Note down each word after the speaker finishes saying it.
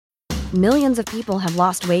Millions of people have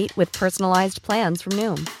lost weight with personalized plans from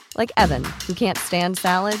Noom. Like Evan, who can't stand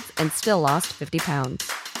salads and still lost 50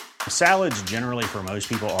 pounds. Salads generally for most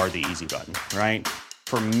people are the easy button, right?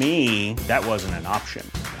 For me, that wasn't an option.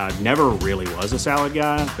 I never really was a salad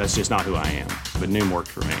guy. That's just not who I am. But Noom worked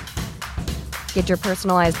for me. Get your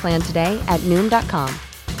personalized plan today at Noom.com.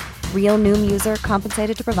 Real Noom user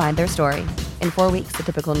compensated to provide their story. In 4 weeks, the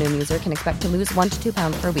typical Noom user can expect to lose 1 to 2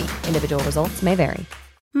 pounds per week. Individual results may vary.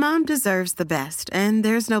 Mom deserves the best, and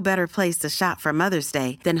there's no better place to shop for Mother's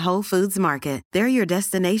Day than Whole Foods Market. They're your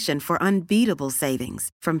destination for unbeatable savings,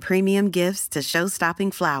 from premium gifts to show-stopping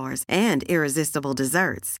flowers and irresistible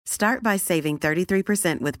desserts. Start by saving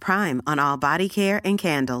 33% with Prime on all body care and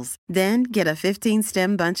candles. Then get a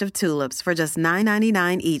 15-stem bunch of tulips for just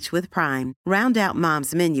 $9.99 each with Prime. Round out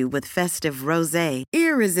Mom's menu with festive rosé,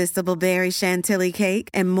 irresistible berry chantilly cake,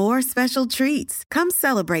 and more special treats. Come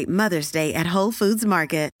celebrate Mother's Day at Whole Foods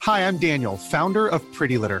Market. Hi, I'm Daniel, founder of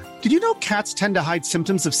Pretty Litter. Did you know cats tend to hide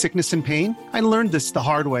symptoms of sickness and pain? I learned this the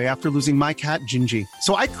hard way after losing my cat, Gingy.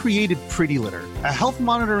 So I created Pretty Litter, a health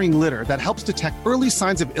monitoring litter that helps detect early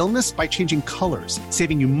signs of illness by changing colors,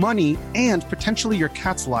 saving you money and potentially your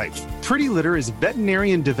cat's life. Pretty Litter is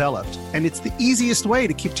veterinarian developed, and it's the easiest way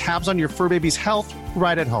to keep tabs on your fur baby's health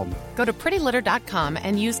right at home. Go to prettylitter.com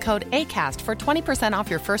and use code ACAST for 20% off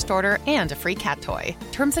your first order and a free cat toy.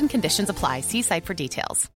 Terms and conditions apply. See site for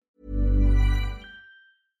details.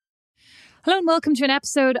 Hello and welcome to an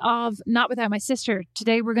episode of Not Without My Sister.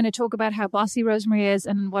 Today we're going to talk about how bossy Rosemary is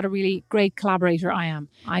and what a really great collaborator I am.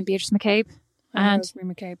 I'm Beatrice McCabe. And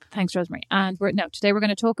Rosemary McCabe. Thanks, Rosemary. And today we're going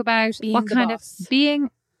to talk about being what kind boss. of being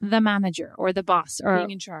the manager or the boss, or being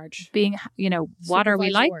in charge, being, what are we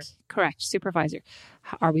like? Supervisor. Correct, supervisor.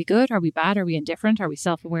 Are we good? Are we bad? Are we indifferent? Are we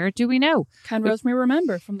self-aware? Do we know? Can Rosemary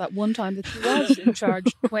remember from that one time that she was in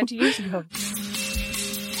charge 20 years ago?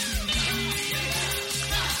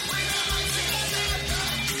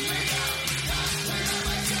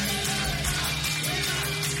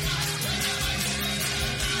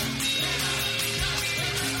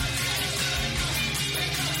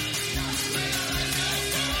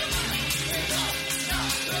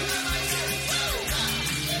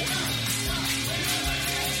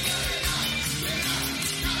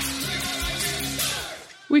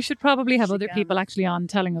 We should probably have other people actually on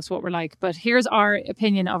telling us what we're like. But here's our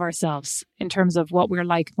opinion of ourselves in terms of what we're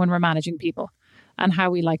like when we're managing people and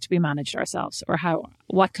how we like to be managed ourselves, or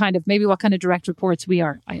what kind of direct reports we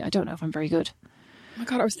are. I don't know if I'm very good. Oh my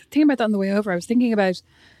God, I was thinking about that on the way over. I was thinking about,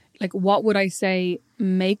 what would I say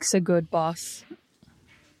makes a good boss?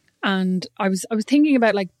 And I was thinking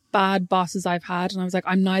about, bad bosses I've had. And I was like,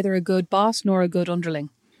 I'm neither a good boss nor a good underling.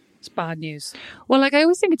 It's bad news. Well, I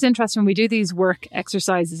always think it's interesting when we do these work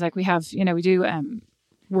exercises, we have, we do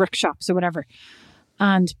workshops or whatever.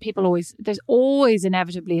 And there's always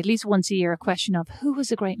inevitably, at least once a year, a question of who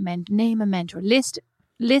was a great name a mentor, list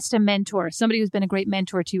a mentor, somebody who's been a great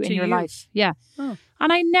mentor to you in your life. Yeah. Oh.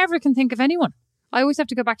 And I never can think of anyone. I always have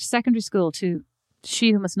to go back to secondary school to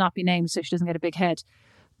she who must not be named so she doesn't get a big head.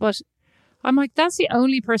 But I'm like, that's the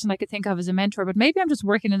only person I could think of as a mentor. But maybe I'm just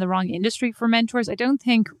working in the wrong industry for mentors. I don't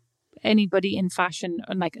think anybody in fashion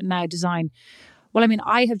and now design. Well,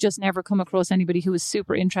 I have just never come across anybody who is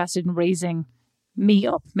super interested in raising me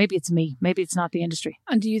up. Maybe it's me. Maybe it's not the industry.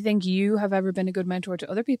 And do you think you have ever been a good mentor to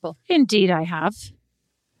other people? Indeed, I have.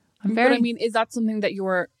 But is that something that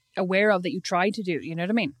you're aware of that you try to do? You know what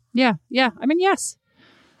I mean? Yeah. Yes.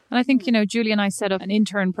 And I think, Julie and I set up an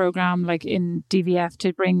intern program in DVF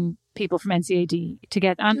to bring people from NCAD to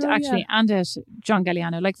get, and and at John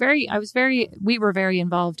Galliano, we were very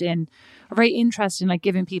involved in, or very interested in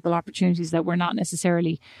giving people opportunities that were not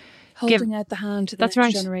necessarily holding out the hand to the next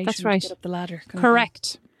generation. That's right. To get up the ladder.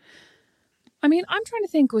 Correct. I'm trying to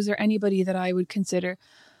think, was there anybody that I would consider?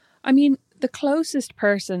 The closest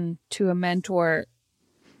person to a mentor,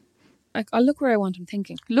 I'll look where I want. I'm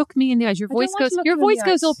thinking. Look me in the eyes. Your voice goes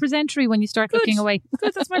all presentery when you start looking away.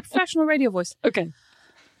 Good. That's my professional radio voice. Okay.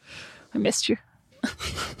 I missed you.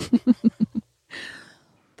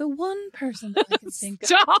 The one person that I can think of.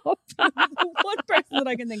 Stop! The one person that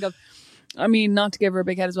I can think of. Not to give her a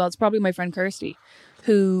big head as well. It's probably my friend Kirsty,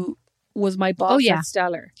 who was my boss at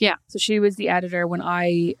Stellar. Yeah. So she was the editor when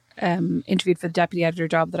I interviewed for the deputy editor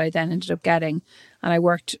job that I then ended up getting. And I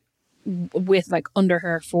worked with under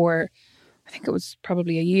her for, I think it was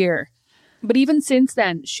probably a year. But even since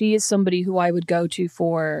then, she is somebody who I would go to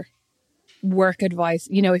for work advice.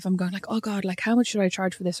 If I'm going oh God, how much should I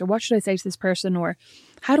charge for this? Or what should I say to this person? Or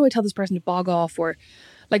how do I tell this person to bog off? Or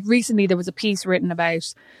Like recently there was a piece written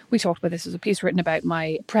about, we talked about this, there was a piece written about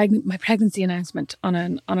my pregnancy announcement on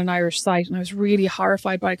an Irish site, and I was really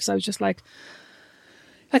horrified by it because I was just like,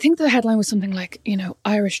 I think the headline was something like,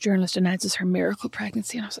 Irish journalist announces her miracle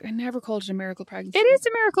pregnancy, and I was like, I never called it a miracle pregnancy. It is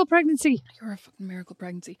a miracle pregnancy. You're a fucking miracle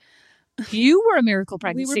pregnancy. You were a miracle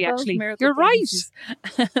pregnancy, we were both actually. miracle You're pregnancies.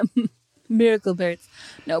 Right. Miracle births.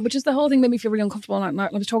 No, but just the whole thing made me feel really uncomfortable. And I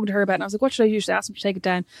was talking to her about it, and I was like, what should I do? Should I ask him to take it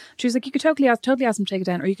down? She was like, you could totally ask him to take it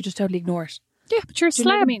down, or you could just totally ignore it. Yeah, but you're a Do you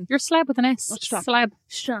know what I slab. mean? You're a slab with an S. Stop. Slab.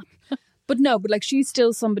 Stop. But no, but like she's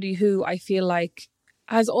still somebody who I feel like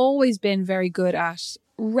has always been very good at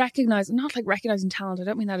recognizing talent. I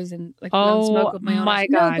don't mean that as in like blowing smoke up my own ass.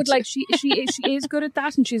 God. No, but like she is good at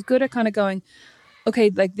that, and she's good at kind of going, okay,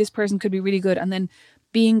 like this person could be really good, and then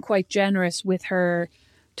being quite generous with her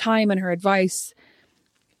time and her advice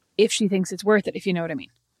if she thinks it's worth it, if you know what I mean.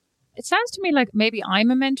 It sounds to me like maybe I'm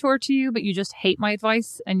a mentor to you, but you just hate my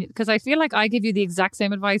advice. And because I feel like I give you the exact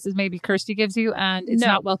same advice as maybe Kirsty gives you, and it's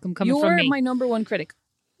not welcome coming from me. You're my number one critic.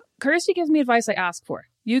 Kirsty gives me advice I ask for.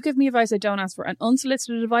 You give me advice I don't ask for. And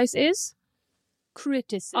unsolicited advice is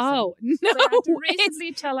criticism. Oh, no. So I had to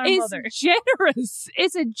recently tell our mother. Generous.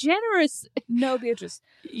 It's a generous No, Beatrice.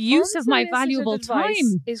 use of my valuable Unsolicited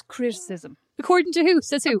advice time. is criticism. According to who?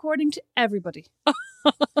 Says who? According to everybody.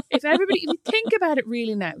 If you think about it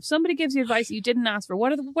really now, if somebody gives you advice that you didn't ask for,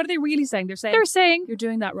 what are they really saying? They're saying you're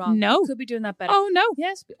doing that wrong. No. You could be doing that better. Oh, no.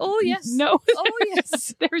 Yes. Oh, yes. No. Oh,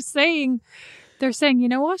 yes. They're saying, you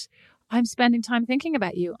know what? I'm spending time thinking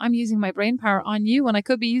about you. I'm using my brain power on you, and I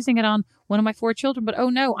could be using it on one of my 4 children. But oh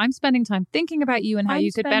no, I'm spending time thinking about you and how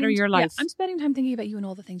you could better your life. I'm spending time thinking about you and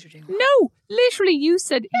all the things you're doing. No, literally, you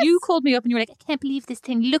said, you called me up and you were like, I can't believe this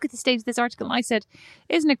thing. Look at the stage of this article. And I said,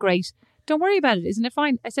 isn't it great? Don't worry about it. Isn't it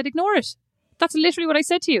fine? I said, ignore it. That's literally what I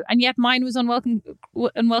said to you. And yet mine was unwelcome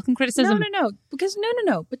criticism. No. Because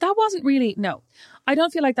no. But that wasn't really, no. I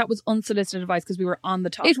don't feel like that was unsolicited advice because we were on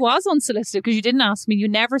the topic. It was unsolicited because you didn't ask me. You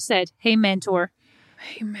never said, hey, mentor.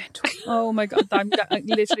 Hey, mentor. Oh my God. I'm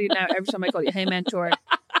literally now, every time I call you, hey, mentor.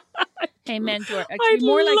 Hey, mentor. Actually,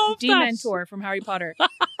 more like Dementor from Harry Potter.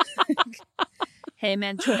 Hey,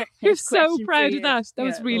 mentor. You're so proud of that. That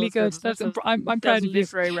was really good. I'm proud of you.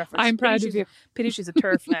 Literary reference. I'm proud of you. Pity she's a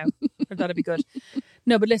turf now. Or that'd be good.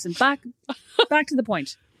 No, but listen, back to the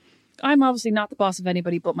point. I'm obviously not the boss of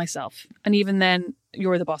anybody but myself. And even then,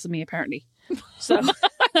 you're the boss of me, apparently. So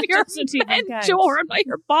you're a mentor, I'm not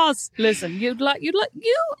your boss. Listen,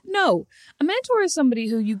 no. A mentor is somebody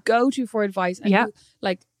who you go to for advice and you,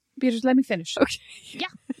 like, Beatrice, let me finish. Okay.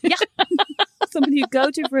 Yeah. Somebody you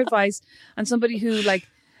go to for advice and somebody who like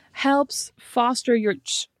helps foster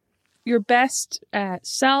your best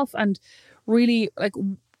self and really like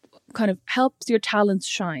kind of helps your talents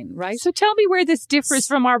shine, right? So tell me where this differs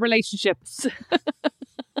from our relationships.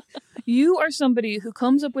 You are somebody who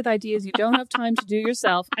comes up with ideas you don't have time to do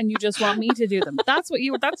yourself and you just want me to do them. That's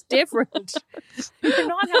different. You're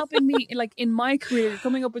not helping me like in my career. You're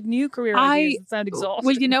coming up with new career ideas that sound exhausting.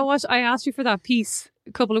 Well, you know what? I asked you for that piece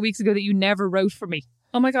a couple of weeks ago that you never wrote for me.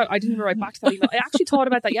 Oh my God, I didn't even write back to that email. I actually thought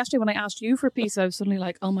about that yesterday when I asked you for a piece. I was suddenly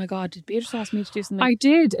like, oh my God, did Beatrice ask me to do something? I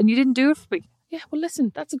did, and you didn't do it for me. Yeah, well,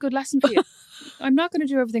 listen, that's a good lesson for you. I'm not going to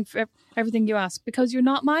do everything you ask because you're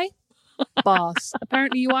not my boss.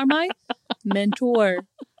 Apparently you are my mentor,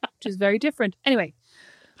 which is very different. Anyway,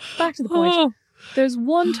 back to the point. Oh. There's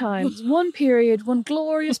one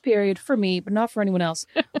glorious period for me, but not for anyone else,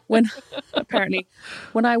 when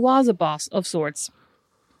I was a boss of sorts,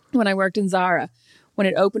 when I worked in Zara, when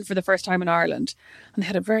it opened for the first time in Ireland, and they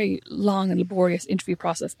had a very long and laborious interview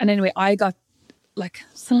process. And anyway, I got like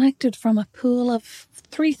selected from a pool of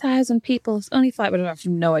 3,000 people. It's only 5, but I have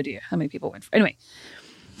no idea how many people went for. Anyway,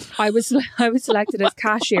 I was selected as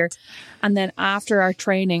cashier, and then after our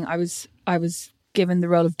training, I was given the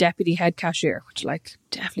role of deputy head cashier, which like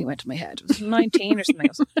definitely went to my head. It was 19 or something. I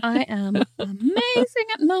was like, I am amazing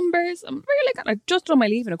at numbers. I'm really good. I just done my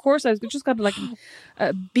leaving. Of course, I just got like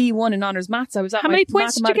a B1 in honours maths. I was at how many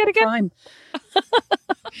points did you get again? Prime.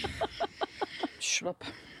 Shut up.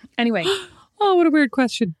 Anyway. Oh, what a weird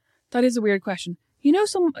question. That is a weird question. You know,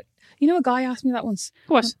 a guy asked me that once.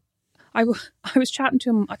 What? I was chatting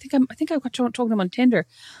to him. I think I got talking to him on Tinder,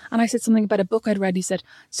 and I said something about a book I'd read. He said,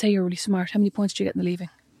 "Say you're really smart. How many points did you get in the leaving?"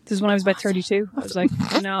 This is when I was about 32. I was like,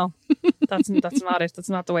 "No, that's not it. That's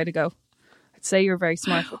not the way to go. I'd say you're very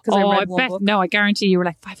smart." Because I read one book. No, I guarantee you were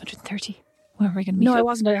like 530. Where are we going to meet? No, I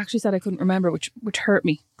wasn't. I actually said I couldn't remember, which hurt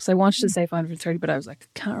me because I wanted to say 530, but I was like,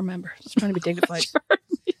 can't remember. I was trying to be dignified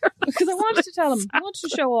because I wanted to tell him. I wanted to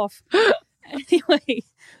show off. Anyway,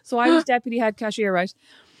 so I was deputy head cashier, right?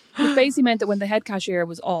 Which basically meant that when the head cashier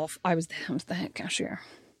was off, I was the head cashier.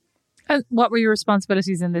 And what were your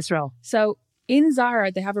responsibilities in this role? So in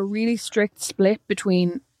Zara, they have a really strict split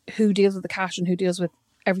between who deals with the cash and who deals with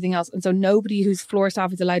everything else. And so nobody who's floor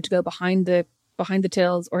staff is allowed to go behind the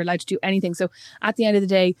tills or allowed to do anything. So at the end of the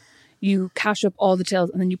day, you cash up all the tills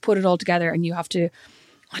and then you put it all together and you have to,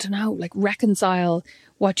 I don't know, like reconcile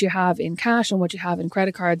what you have in cash and what you have in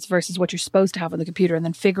credit cards versus what you're supposed to have on the computer, and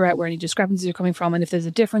then figure out where any discrepancies are coming from. And if there's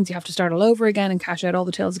a difference, you have to start all over again and cash out all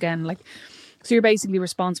the tills again. Like, so you're basically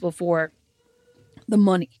responsible for the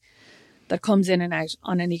money that comes in and out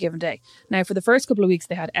on any given day. Now, for the first couple of weeks,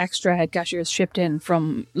 they had extra head cashiers shipped in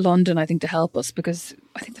from London, I think, to help us, because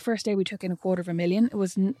I think the first day we took in 250,000. It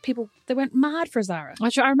was people, they went mad for Zara.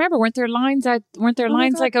 I remember, weren't there lines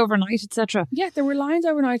like overnight, etc.? Yeah, there were lines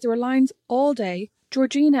overnight. There were lines all day.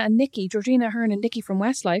 Georgina, Ahern and Nikki from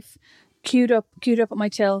Westlife queued up at my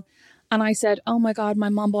till. And I said, oh my God, my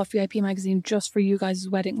mom bought VIP magazine just for you guys'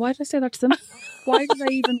 wedding. Why did I say that to them? Why didn't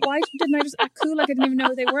I just act cool like I didn't even know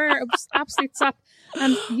who they were? It was absolute sap.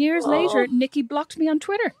 And years later, Nikki blocked me on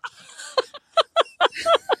Twitter.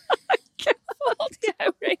 All the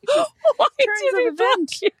outrageous turns of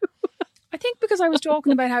event. I think because I was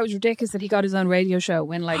talking about how it was ridiculous that he got his own radio show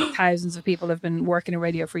when like thousands of people have been working in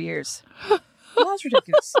radio for years. It was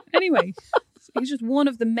ridiculous. Anyway, he's just one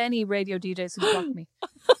of the many radio DJs who blocked me.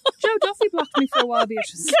 Joe Duffy blocked me for a while,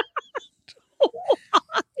 Beatrice.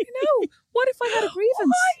 You know, what if I had a grievance?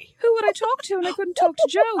 Why? Who would I talk to? And I couldn't talk to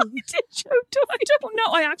Joe. Why did Joe Duffy? I don't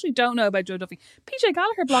know. I actually don't know about Joe Duffy. PJ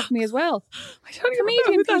Gallagher blocked me as well. I don't even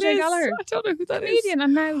know who that is. Gallagher. I don't know who that is. Comedian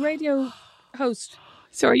and now radio host.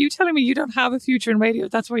 So are you telling me you don't have a future in radio?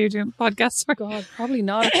 That's why you're doing podcasts? God, probably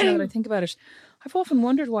not. Actually, now that I think about it. I've often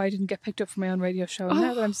wondered why I didn't get picked up for my own radio show. And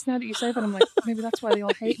now that you say that, I'm like, maybe that's why they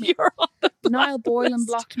all hate me. You're on the Niall Boylan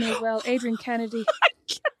blocked me as well. Adrian Kennedy. I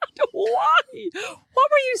can't. Why? What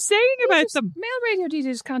were you saying about them? Male radio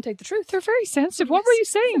DJs can't take the truth. They're very sensitive. What were you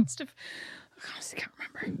saying? Sensitive. I honestly can't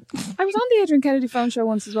remember. I was on the Adrian Kennedy phone show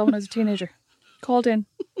once as well when I was a teenager. Called in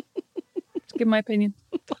to give my opinion.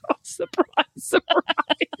 Oh, surprise.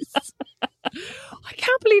 I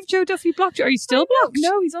can't believe Joe Duffy blocked you. Are you still blocked?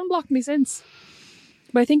 No, he's unblocked me since.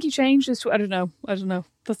 But I think he changed his... I don't know.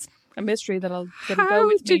 That's a mystery that I'll go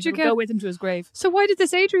with me. Go with him to his grave. So why did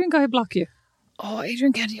this Adrian guy block you? Oh,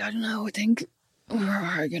 Adrian Kennedy, I don't know. I think we were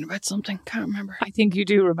arguing about something. Can't remember. I think you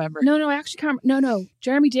do remember. No, I actually can't. No.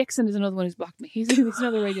 Jeremy Dixon is another one who's blocked me. He's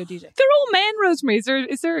another radio DJ. They're all men, Rosemary.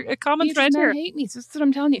 Is there a common thread here? Men hate me. That's what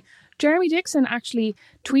I'm telling you. Jeremy Dixon actually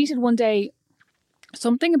tweeted one day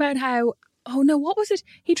something about how... Oh no, what was it?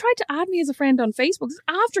 He tried to add me as a friend on Facebook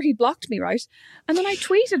after he blocked me, right? And then I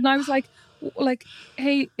tweeted and I was like,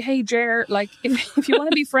 hey, Jer, like, if you want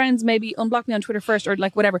to be friends, maybe unblock me on Twitter first or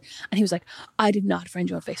like whatever. And he was like, I did not friend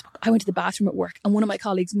you on Facebook. I went to the bathroom at work and one of my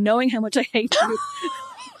colleagues, knowing how much I hate you,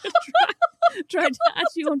 tried to add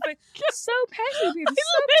you on Facebook. So petty, dude. So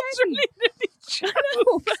petty. I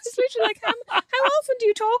know. It's literally like, how often do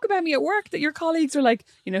you talk about me at work that your colleagues are like,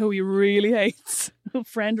 you know who he really hates?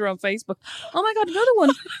 Friend her on Facebook. Oh my God, another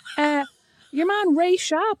one. Your man Ray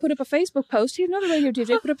Shah put up a Facebook post. He's another radio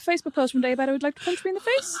DJ. Put up a Facebook post one day about I would like to punch me in the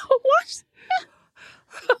face. What?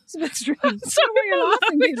 It's a bit strange. Sorry, you're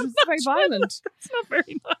laughing. It's very violent. It's not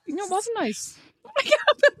very nice. No, it wasn't nice. I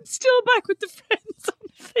can't. I'm still back with the friends on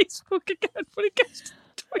Facebook again. But it gets to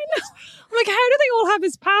Twitter. I'm like, how do they all have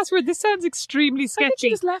his password? This sounds extremely sketchy. I think he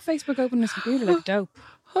just left Facebook open on his computer like dope.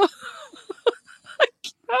 I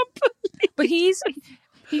can't believe. But he's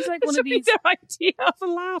like one of these. Their idea of a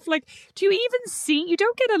laugh. Like, do you even see? You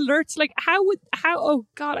don't get alerts. Like, how? Oh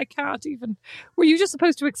God, I can't even. Were you just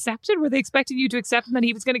supposed to accept it? Were they expecting you to accept, and then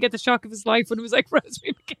he was going to get the shock of his life when it was like,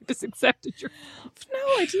 Rosemary just accepted your.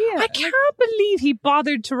 No idea. I can't believe he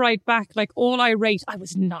bothered to write back. Like, all irate. I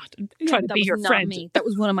was not trying to be your friend. Me. That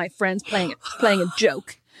was one of my friends playing a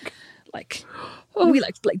joke. Like, we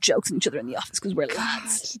like to play jokes on each other in the office because we're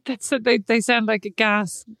lads. They sound like a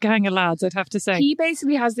gang of lads, I'd have to say. He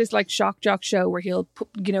basically has this like shock jock show where he'll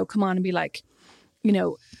come on and be like,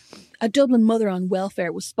 a Dublin mother on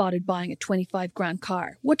welfare was spotted buying a 25 grand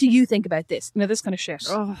car. What do you think about this? This kind of shit.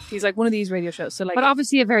 Oh. He's like one of these radio shows. So like, but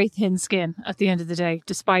obviously a very thin skin at the end of the day,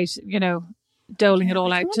 despite doling it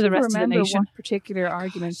all out to the rest of the nation. What particular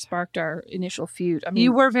argument sparked our initial feud? I mean,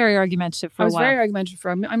 you were very argumentative for a while. I was very argumentative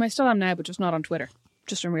I still am now, but just not on Twitter,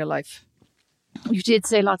 just in real life. You did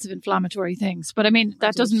say lots of inflammatory things, but I mean,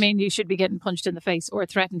 that doesn't mean you should be getting punched in the face or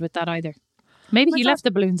threatened with that either. Maybe he left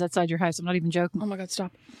the balloons outside your house. I'm not even joking. Oh my God,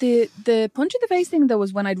 stop. The punch in the face thing though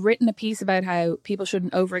was when I'd written a piece about how people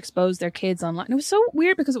shouldn't overexpose their kids online. And it was so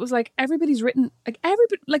weird because it was like everybody's written,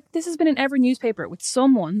 like this has been in every newspaper with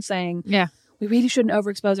someone saying, yeah, we really shouldn't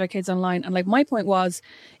overexpose our kids online. And like my point was,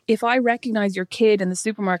 if I recognize your kid in the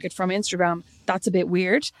supermarket from Instagram, that's a bit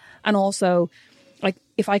weird. And also, like,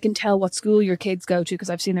 if I can tell what school your kids go to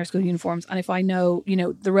because I've seen their school uniforms, and if I know, you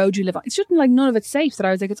know, the road you live on, it's just like none of it's safe. That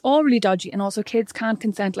I was like, it's all really dodgy. And also, kids can't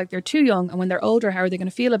consent, like they're too young, and when they're older, how are they going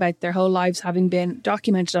to feel about their whole lives having been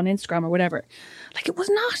documented on Instagram or whatever? Like, it was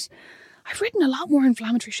not. I've written a lot more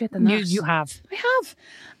inflammatory shit than that. You have. I have.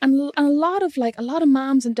 And a lot of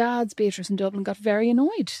moms and dads, Beatrice in Dublin, got very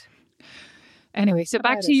annoyed. Anyway, so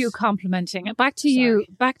back to you complimenting. Back to you.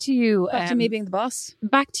 Back to me being the boss.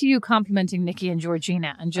 Back to you complimenting Nikki and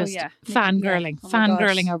Georgina and just fangirling. Yeah.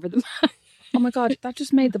 Fangirling over them. Oh my God, that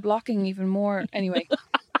just made the blocking even more. Anyway,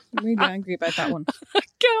 I'm really angry about that one. I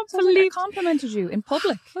can't believe I complimented you in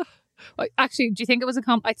public. Actually, do you think it was a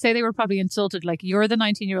I'd say they were probably insulted. Like, you're the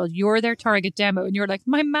 19-year-old, you're their target demo, and you're like,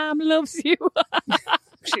 my mom loves you.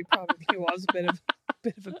 She probably was a bit of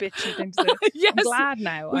a bitchy thing to say. Yes, I'm glad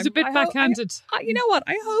now. It was a bit backhanded. You know what?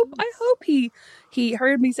 I hope he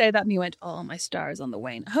heard me say that and he went, "Oh, my star's on the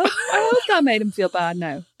wane." I hope that made him feel bad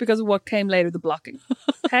now because of what came later, the blocking.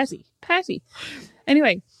 Petty.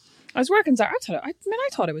 Anyway, I was working Zara. I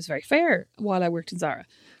thought it was very fair while I worked in Zara.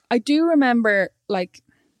 I do remember, like,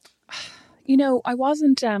 you know, I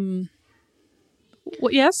wasn't.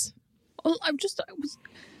 What? Yes. Well, I was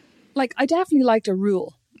like, I definitely liked a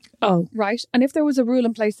rule. Oh, right. And if there was a rule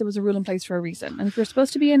in place, there was a rule in place for a reason. And if you're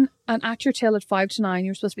supposed to be in an at your till at 5 to 9,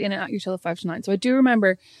 you're supposed to be in an at your till at 5 to 9. So I do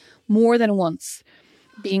remember more than once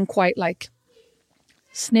being quite like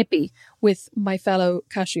snippy with my fellow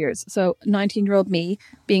cashiers. So 19-year-old me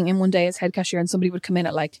being in one day as head cashier, and somebody would come in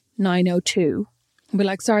at like 9:02 and be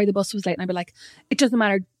like, "Sorry, the bus was late." And I'd be like, "It doesn't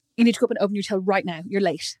matter. You need to go up and open your till right now. You're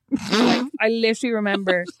late." Like, I literally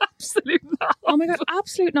remember. absolute knob. Oh my God,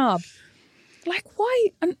 absolute knob. Like, why?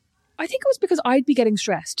 And I think it was because I'd be getting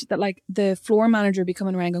stressed that, like, the floor manager would be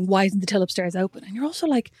coming around going, "Why isn't the till upstairs open?" And you're also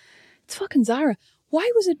like, it's fucking Zara. Why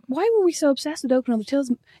were we so obsessed with opening all the tills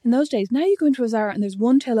in those days? Now you go into a Zara and there's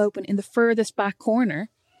one till open in the furthest back corner.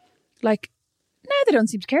 Like, now they don't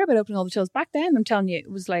seem to care about opening all the tills. Back then, I'm telling you, it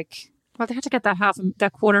was like... Well, they had to get that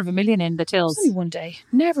 $250,000 in the tills. Only one day.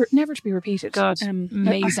 Never to be repeated. God,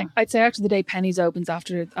 amazing. I'd say after the day Penny's opens,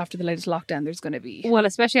 after the latest lockdown, there's going to be... Well,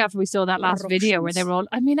 especially after we saw that last video where they were all...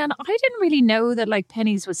 I mean, and I didn't really know that, like,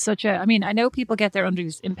 Penny's was such a... I mean, I know people get their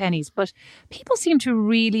undies in Penny's, but people seem to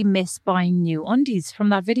really miss buying new undies from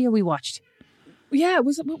that video we watched. Yeah,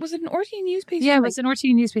 was it an RTE News piece? Yeah, it was an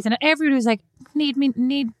RTE News piece, and everybody was like,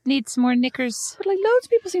 need some more knickers. But like, loads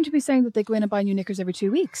of people seem to be saying that they go in and buy new knickers every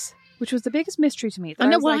 2 weeks, which was the biggest mystery to me. I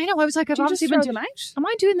know. I was like, I've obviously been them out. Am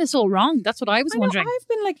I doing this all wrong? That's what I was wondering. I've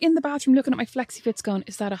been like in the bathroom looking at my flexi fits, going,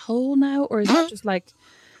 is that a hole now, or is that just like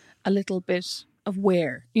a little bit of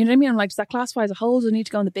wear? You know what I mean? I'm like, does that classify as a hole? Do I need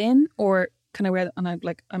to go in the bin, or can I wear them? And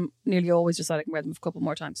I'm nearly always deciding I can wear them a couple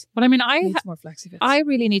more times. But I mean, I need some more flexi fits. I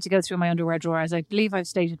really need to go through my underwear drawer, as I believe I've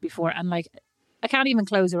stated before, and like, I can't even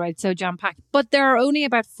close it, right? It's so jam-packed. But there are only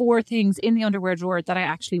about 4 things in the underwear drawer that I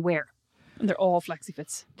actually wear. And they're all flexi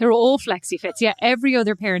fits. They're all flexi fits. Yeah, every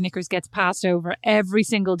other pair of knickers gets passed over every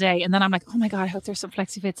single day. And then I'm like, oh my God, I hope there's some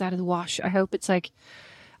flexi fits out of the wash. I hope it's like,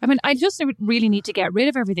 I mean, I just really need to get rid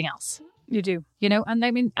of everything else. You do. You know, and I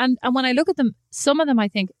mean, and when I look at them, some of them I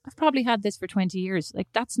think, I've probably had this for 20 years. Like,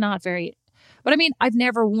 that's not very... But I mean, I've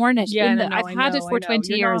never worn it. Yeah, I've had it for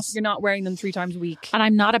 20 years. You're not wearing them 3 times a week. And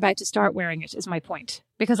I'm not about to start wearing it, is my point.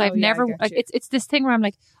 Because I've never... It's this thing where I'm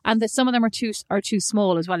like... And some of them are too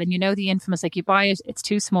small as well. And you know the infamous, like, you buy it, it's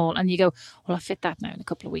too small. And you go, well, I'll fit that now in a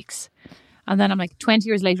couple of weeks. And then I'm like, 20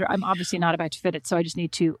 years later, I'm obviously not about to fit it. So I just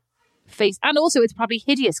need to face... And also, it's probably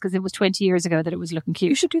hideous because it was 20 years ago that it was looking cute.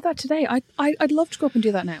 You should do that today. I'd love to go up and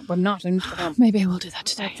do that now, but I'm not. I need to go home. Maybe I will do that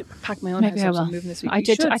today. I have to pack my own house up, so I'm moving this week. I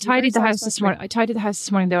tidied the house this morning. I tidied the house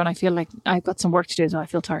this morning, though, and I feel like I've got some work to do, so I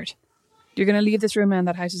feel tired. You're going to leave this room now, and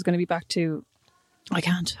that house is going to be back to... I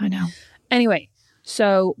can't. I know. Anyway,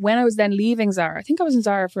 so when I was then leaving Zara, I think I was in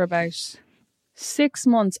Zara for about 6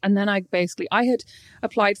 months, and then I had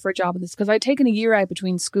applied for a job in this because I'd taken a year out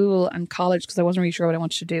between school and college because I wasn't really sure what I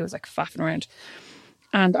wanted to do. I was like faffing around,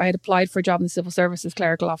 and I had applied for a job in the civil service as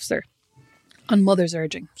clerical officer on mother's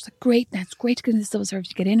urging. It's like, great, now it's great to get into the civil service.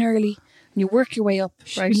 You get in early and you work your way up,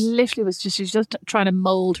 right? She literally she's just trying to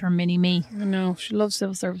mould her mini me. I know, she loves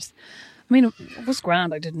civil service. I mean, it was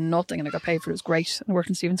grand. I did nothing and I got paid for it. It was great. I worked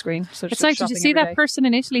in Stephen's Green. So it's like, did you see that person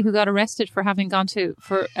in Italy who got arrested for having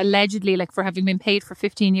allegedly, like, for having been paid for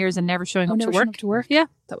 15 years and never showing up to work? Yeah.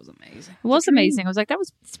 That was amazing. It was amazing. I was like,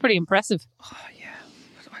 it's pretty impressive. Oh, yeah.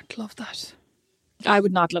 I'd love that. I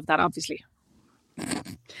would not love that, obviously.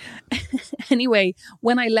 Anyway,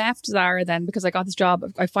 when I left Zara then, because I got this job,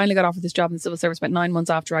 I finally got offered this job in the civil service about 9 months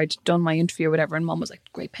after I'd done my interview or whatever, and Mum was like,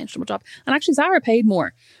 great pensionable job. And actually Zara paid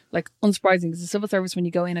more, like unsurprising, because the civil service, when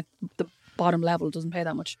you go in at the bottom level, doesn't pay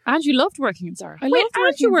that much. And you loved working in Zara. Loved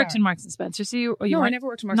working you in worked Zara. in Marks and Spencer. So you No, I never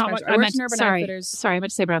worked in Marks and Spencer. I worked in Urban Outfitters. Sorry, I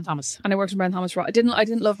meant to say Brown Thomas. And I worked in Brown Thomas. I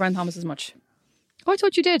didn't love Brown Thomas as much. Oh, I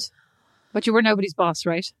thought you did. But you were nobody's boss,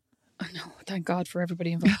 right? No, thank God for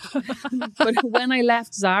everybody involved. But when I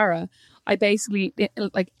left Zara, I basically,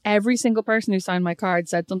 like, every single person who signed my card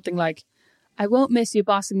said something like, I won't miss you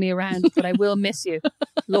bossing me around, but I will miss you,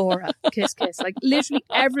 Laura. Kiss, kiss. Like, literally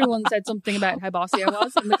everyone said something about how bossy I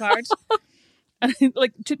was in the card. And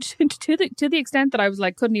like to the extent that I was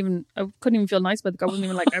like, I couldn't even feel nice about it. I wasn't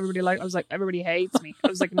even like I was like, everybody hates me. I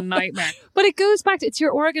was like a nightmare. But it goes back to it's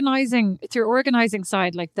your organizing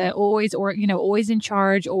side, like the always in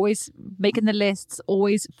charge, always making the lists,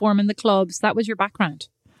 always forming the clubs. That was your background.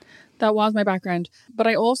 That was my background. But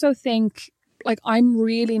I also think, like, I'm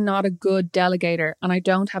really not a good delegator, and I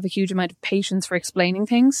don't have a huge amount of patience for explaining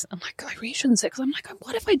things. I'm like, I really shouldn't say, because I'm like,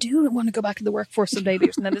 what if I do want to go back to the workforce someday?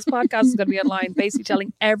 And then this podcast is going to be online, basically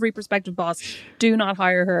telling every prospective boss, do not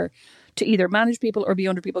hire her to either manage people or be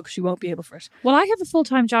under people, because she won't be able for it. Well, I have a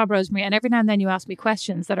full-time job, Rosemary, and every now and then you ask me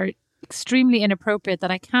questions that are extremely inappropriate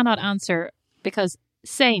that I cannot answer because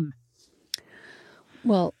same.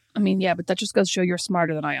 Well, I mean, yeah, but that just goes to show you're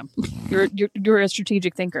smarter than I am. You're a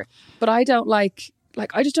strategic thinker. But I don't like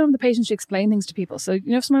I just don't have the patience to explain things to people. So,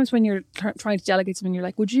 sometimes when you're trying to delegate something, you're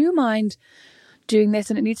like, would you mind doing this?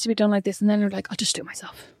 And it needs to be done like this. And then you're like, I'll just do it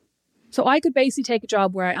myself. So I could basically take a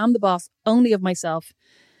job where I am the boss only of myself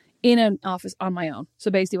in an office on my own.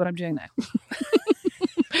 So basically what I'm doing now.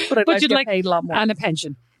 But I'd like to get paid a lot more. And a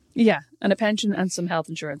pension. Yeah, and a pension and some health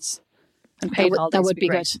insurance. And paid holidays. That would be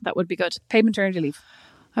great. good. That would be good. Paid maternity leave.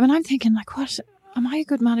 I mean, I'm thinking, like, what? Am I a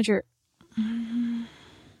good manager?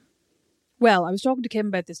 Well, I was talking to Kim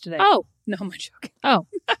about this today. Oh. No, I'm joking. Oh.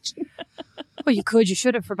 Well, you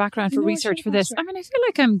should have for background, for research for this. Sure. I mean, I feel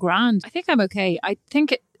like I'm grand. I think I'm okay. I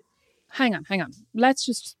think it... Hang on. Let's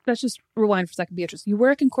just rewind for a second, Beatrice. You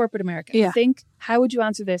work in corporate America. Yeah. How would you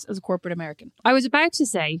answer this as a corporate American? I was about to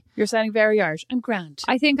say... You're sounding very Irish. I'm grand.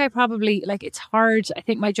 I think I probably, like, it's hard. I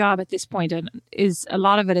think my job at this point is a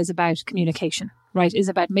lot of it is about communication, right? Is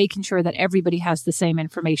about making sure that everybody has the same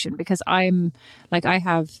information, because I'm like, I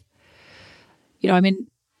have, I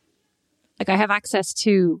have access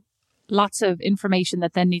to lots of information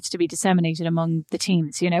that then needs to be disseminated among the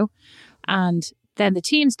teams, and then the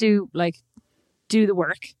teams do the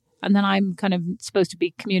work. And then I'm kind of supposed to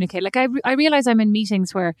be communicating. Like, I realize I'm in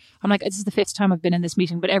meetings where I'm like, this is the 5th time I've been in this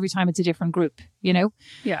meeting, but every time it's a different group,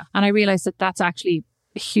 Yeah. And I realize that that's actually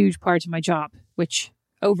a huge part of my job, which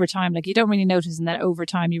over time, like, you don't really notice. And then over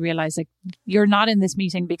time, you realize, like, you're not in this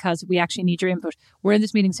meeting because we actually need your input. We're in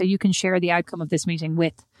this meeting so you can share the outcome of this meeting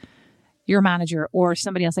with your manager or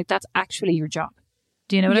somebody else. Like, that's actually your job.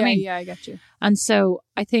 Do you know what I mean? Yeah, I get you. And so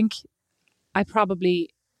I think I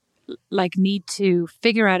probably need to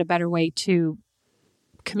figure out a better way to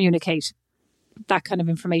communicate that kind of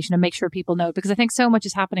information and make sure people know, because I think so much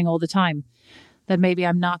is happening all the time that maybe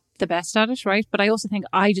I'm not the best at it, right? But I also think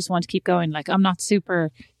I just want to keep going. Like, I'm not super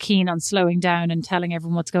keen on slowing down and telling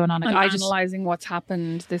everyone what's going on. Like, and analysing what's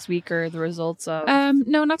happened this week or the results of...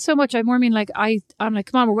 No, not so much. I more mean, like, I'm like,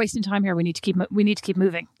 come on, we're wasting time here. We need to keep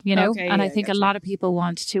moving, Okay, and yeah, I think a lot of people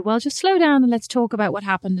want to, well, just slow down and let's talk about what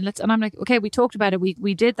happened. And I'm like, okay, we talked about it.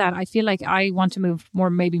 We did that. I feel like I want to move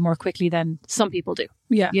maybe more quickly than some people do.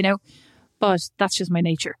 Yeah. But that's just my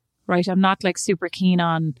nature, right? I'm not like super keen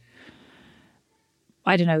on,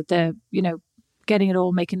 I don't know, getting it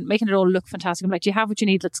all, making it all look fantastic. I'm like, do you have what you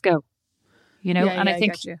need? Let's go. And I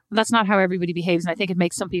think that's not how everybody behaves. And I think it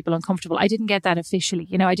makes some people uncomfortable. I didn't get that officially.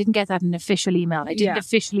 I didn't get that in an official email. I didn't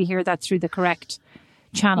officially hear that through the correct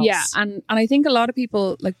channels. Yeah. And I think a lot of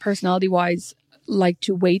people, like, personality wise, like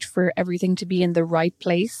to wait for everything to be in the right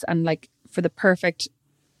place and, like, for the perfect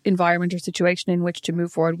environment or situation in which to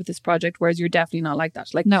move forward with this project, whereas you're definitely not like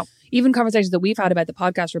that. Like, no, even conversations that we've had about the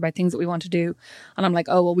podcast or about things that we want to do, and I'm like,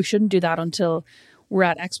 oh well, we shouldn't do that until we're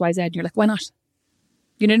at XYZ, and you're like, why not?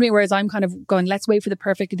 You know what I mean? Whereas I'm kind of going, let's wait for the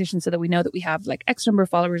perfect conditions so that we know that we have, like, X number of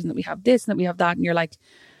followers and that we have this and that we have that, and you're like,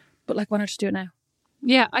 but, like, why not just do it now?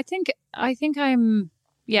 Yeah, I think I'm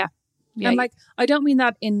And, like, I don't mean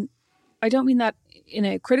that in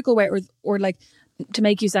a critical way or like to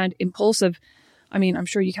make you sound impulsive. I mean, I'm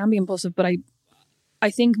sure you can be impulsive, but I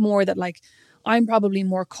think more that, like, I'm probably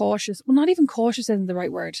more cautious. Well, not even cautious isn't the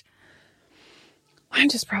right word. I'm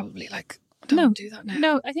just probably, like, Don't do that now.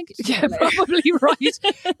 No, I think probably right.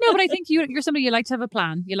 No, but I think you're somebody, you like to have a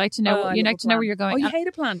plan. You like to know you like to know where you're going. Oh, you hate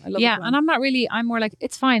a plan. I love yeah, a plan. and I'm not really. I'm more like,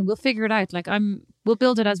 it's fine. We'll figure it out. Like we'll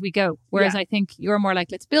build it as we go. Whereas I think you're more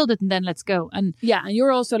like, let's build it and then let's go. And yeah, and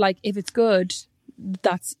you're also like, if it's good,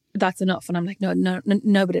 that's enough. And I'm like,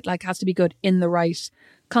 no, but it like has to be good in the right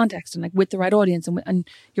context and like with the right audience. And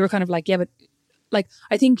you're kind of like, yeah, but like,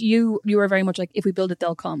 I think you are very much like, if we build it,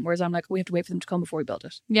 they'll come. Whereas I'm like, we have to wait for them to come before we build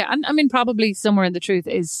it. Yeah. And I mean, probably somewhere in the truth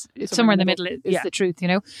is somewhere in the middle is the truth, you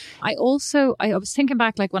know. I was thinking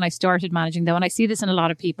back, like when I started managing though, and I see this in a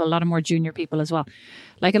lot of people, a lot of more junior people as well,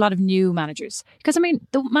 like a lot of new managers. Because I mean,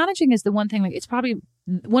 the managing is the one thing, like it's probably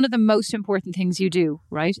one of the most important things you do,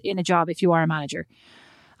 right, in a job if you are a manager.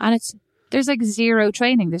 And there's like zero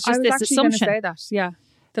training. There's just this assumption. I was actually going to say that, yeah.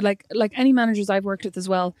 That like any managers I've worked with as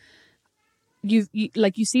well, you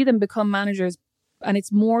see them become managers, and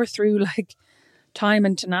it's more through like time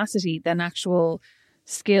and tenacity than actual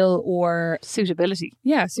skill or suitability.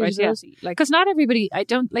 Yeah, suitability. Right, yeah. Like, because not everybody, I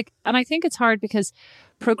don't like, and I think it's hard because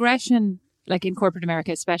progression, like in corporate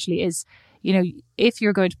America especially, is, you know, if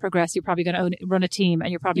you're going to progress, you're probably going to run a team,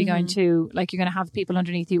 and you're probably going to like, you're going to have people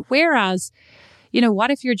underneath you. Whereas, you know,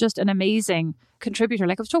 what if you're just an amazing contributor?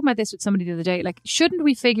 Like I was talking about this with somebody the other day, like, shouldn't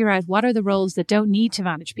we figure out what are the roles that don't need to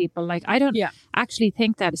manage people? Like, I don't actually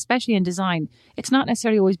think that, especially in design, it's not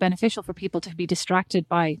necessarily always beneficial for people to be distracted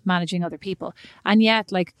by managing other people. And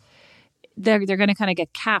yet, like, they're going to kind of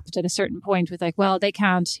get capped at a certain point with like, well, they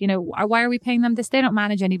can't, you know, why are we paying them this? They don't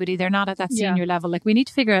manage anybody. They're not at that senior level. Like, we need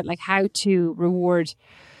to figure out like how to reward,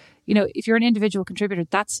 you know, if you're an individual contributor,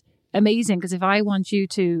 that's amazing. Because if I want you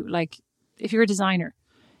to like, if you're a designer,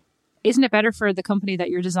 isn't it better for the company that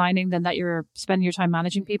you're designing than that you're spending your time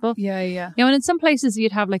managing people? Yeah. You know, and in some places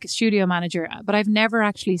you'd have like a studio manager, but I've never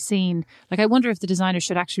actually seen, like, I wonder if the designer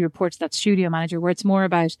should actually report to that studio manager where it's more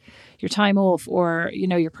about your time off or, you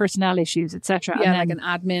know, your personnel issues, etc. Yeah, and then, like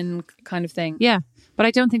an admin kind of thing. Yeah. But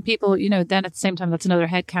I don't think people, you know, then at the same time, that's another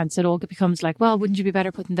headcount. So it all becomes like, well, wouldn't you be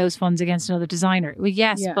better putting those funds against another designer? Well,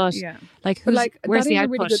 yes, but like, where's the output? That is a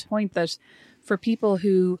really good point, that for people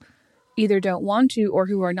who either don't want to or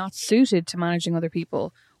who are not suited to managing other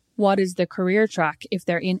people, what is the career track if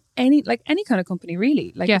they're in any kind of company,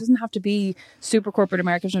 really? Like, it doesn't have to be super corporate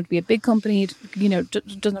America. It doesn't have to be a big company. You know,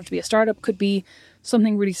 it doesn't have to be a startup. Could be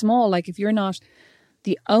something really small. Like, if you're not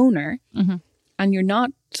the owner and you're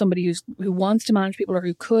not somebody who wants to manage people or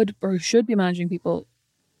who could or who should be managing people,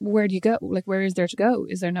 where do you go? Like, where is there to go?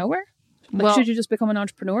 Is there nowhere? Like, well, should you just become an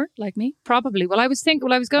entrepreneur like me? Probably. Well, I was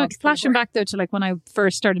going flashing back though to like when I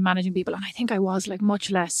first started managing people, and I think I was like much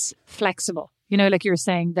less flexible. You know, like you were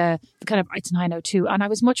saying, the kind of it's 9:02, and I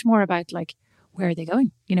was much more about like, where are they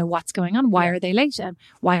going? You know, what's going on? Why are they late? And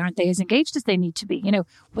why aren't they as engaged as they need to be? You know,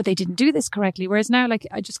 but they didn't do this correctly. Whereas now, like,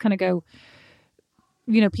 I just kind of go,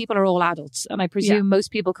 you know, people are all adults, and I presume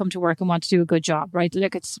most people come to work and want to do a good job, right?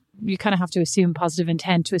 Like, you kind of have to assume positive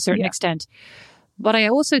intent to a certain extent. But I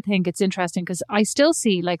also think it's interesting because I still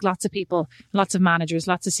see like lots of people, lots of managers,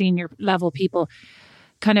 lots of senior level people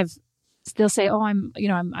kind of still say, oh, I'm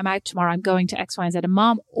out tomorrow. I'm going to X, Y, and Z. And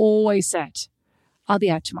mom always said, I'll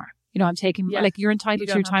be out tomorrow. You know, I'm taking, like, you're entitled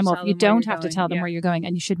to your time off. You don't have to tell them where you're going,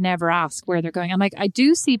 and you should never ask where they're going. And like, I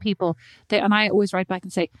do see people and I always write back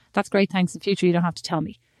and say, that's great. Thanks. In future, you don't have to tell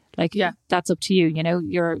me. Like, that's up to you. You know,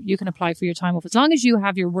 you can apply for your time off as long as you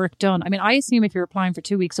have your work done. I mean, I assume if you're applying for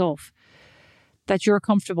 2 weeks off, that you're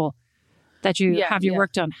comfortable, that you have your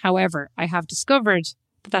work done. However, I have discovered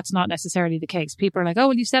that that's not necessarily the case. People are like, oh,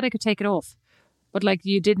 well, you said I could take it off, but like,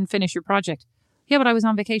 you didn't finish your project. Yeah, but I was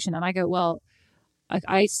on vacation. And I go, well,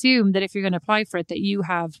 I assume that if you're going to apply for it, that you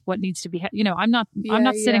have what needs to be, you know, I'm not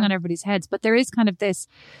sitting on everybody's heads, but there is kind of this,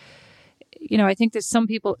 you know, I think there's some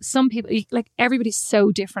people, like, everybody's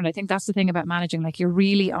so different. I think that's the thing about managing. Like, your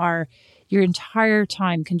entire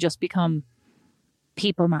time can just become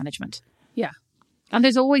people management. Yeah. And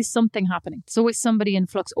there's always something happening. There's always somebody in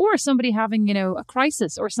flux, or somebody having, you know, a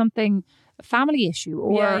crisis or something, a family issue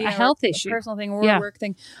or a health issue. A personal thing or a work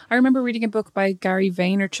thing. I remember reading a book by Gary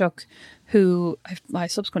Vaynerchuk, who I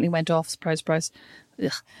subsequently went off, surprise, surprise.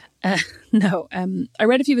 I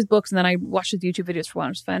read a few of his books and then I watched his YouTube videos for a while.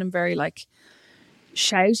 I just found him very like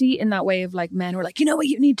shouty in that way of like men who are like, you know what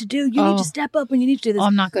you need to do? You need to step up and you need to do this. Oh,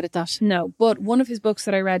 I'm not good at that. No, but one of his books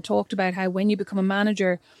that I read talked about how when you become a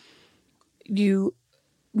manager,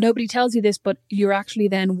 nobody tells you this, but you're actually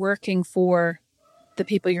then working for the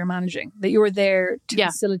people you're managing, that you're there to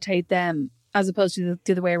facilitate them as opposed to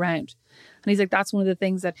the other way around. And he's like, that's one of the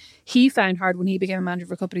things that he found hard when he became a manager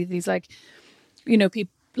for a company, that he's like, you know,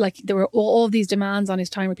 like there were all of these demands on his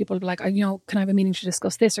time where people would be like, can I have a meeting to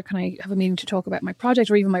discuss this, or can I have a meeting to talk about my project,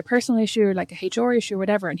 or even my personal issue, or like a HR issue or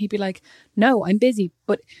whatever. And he'd be like, no, I'm busy.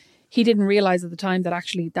 But he didn't realize at the time that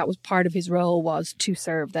actually that was part of his role, was to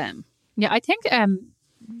serve them. Yeah, I think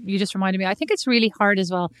you just reminded me. I think it's really hard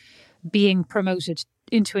as well being promoted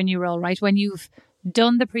into a new role, right? When you've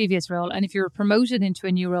done the previous role, and if you're promoted into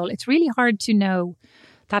a new role, it's really hard to know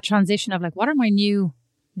that transition of like, what are my new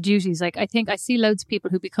duties? Like, I think I see loads of people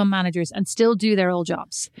who become managers and still do their old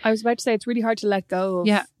jobs. I was about to say it's really hard to let go of.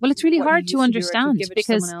 Yeah, well, it's really hard to understand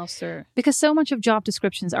because so much of job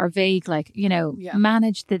descriptions are vague, like,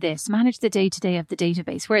 manage manage the day-to-day of the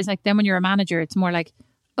database. Whereas like then when you're a manager, it's more like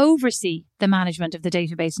oversee the management of the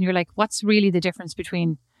database, and you're like, what's really the difference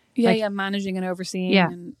between managing and overseeing? Yeah.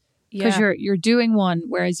 Because you're doing one,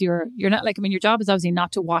 whereas you're not like, I mean, your job is obviously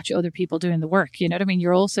not to watch other people doing the work. You know what I mean?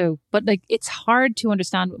 You're also, but like, it's hard to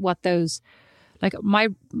understand what those, like my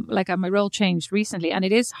role changed recently, and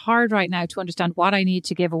it is hard right now to understand what I need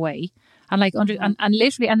to give away, and like and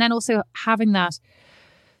literally, and then also having that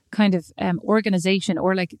kind of organization,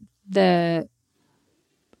 or like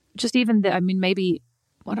maybe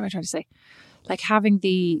what am I trying to say? Like having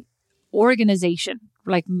the organization,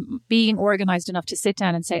 like being organized enough to sit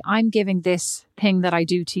down and say, I'm giving this thing that I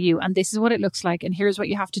do to you, and this is what it looks like, and here's what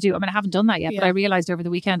you have to do. I mean, I haven't done that yet, but I realized over the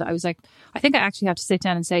weekend, I was like, I think I actually have to sit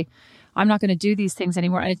down and say, I'm not going to do these things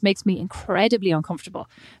anymore. And it makes me incredibly uncomfortable,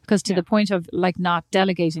 because to the point of like not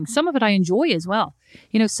delegating. Some of it I enjoy as well.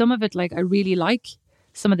 Some of it, like, I really like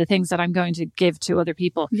some of the things that I'm going to give to other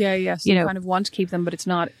people. Yeah, yes. You kind of want to keep them, but it's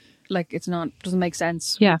not doesn't make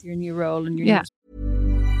sense with your new role and your new.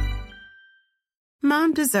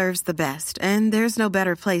 Mom deserves the best, and there's no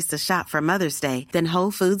better place to shop for Mother's Day than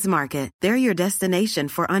Whole Foods Market. They're your destination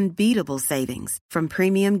for unbeatable savings, from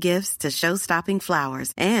premium gifts to show-stopping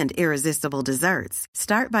flowers and irresistible desserts.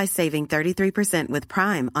 Start by saving 33% with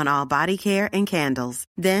Prime on all body care and candles.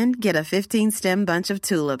 Then get a 15-stem bunch of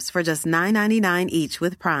tulips for just $9.99 each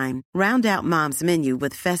with Prime. Round out Mom's menu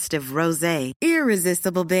with festive rosé,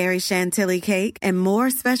 irresistible berry chantilly cake, and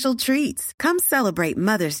more special treats. Come celebrate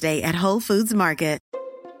Mother's Day at Whole Foods Market.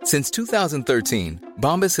 Since 2013,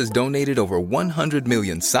 Bombas has donated over 100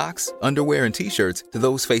 million socks, underwear, and T-shirts to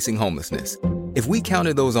those facing homelessness. If we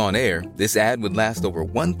counted those on air, this ad would last over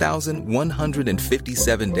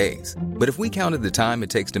 1,157 days. But if we counted the time it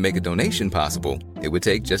takes to make a donation possible, it would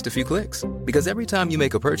take just a few clicks. Because every time you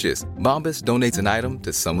make a purchase, Bombas donates an item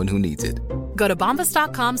to someone who needs it. Go to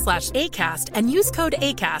bombas.com/ACAST and use code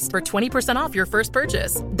ACAST for 20% off your first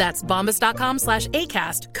purchase. That's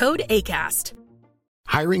bombas.com/ACAST, code ACAST.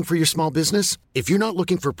 Hiring for your small business? If you're not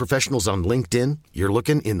looking for professionals on LinkedIn, you're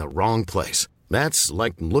looking in the wrong place. That's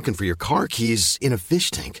like looking for your car keys in a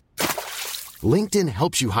fish tank. LinkedIn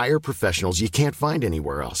helps you hire professionals you can't find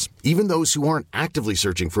anywhere else, even those who aren't actively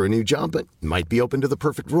searching for a new job but might be open to the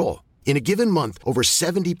perfect role. In a given month, over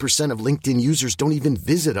 70% of LinkedIn users don't even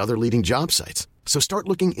visit other leading job sites. So start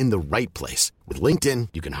looking in the right place. With LinkedIn,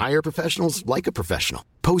 you can hire professionals like a professional.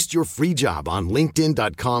 Post your free job on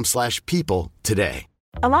linkedin.com/people today.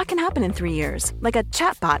 A lot can happen in 3 years, like a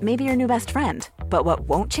chatbot may be your new best friend. But what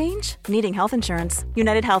won't change? Needing health insurance.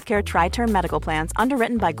 United Healthcare Tri-Term Medical Plans,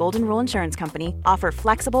 underwritten by Golden Rule Insurance Company, offer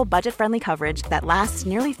flexible, budget-friendly coverage that lasts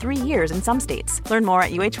nearly 3 years in some states. Learn more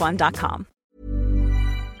at uh1.com.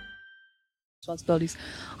 Responsibilities.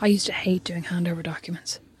 I used to hate doing handover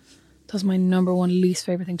documents. That was my number one least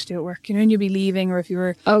favorite thing to do at work. When you'd be leaving, or if you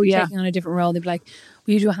were taking on a different role, they'd be like,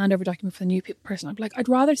 will you do a handover document for the new person? I'd be like, I'd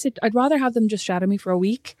rather have them just shadow me for a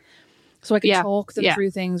week so I could talk them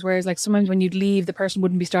through things. Whereas like sometimes when you'd leave, the person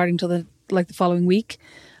wouldn't be starting till the following week,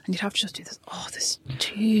 and you'd have to just do this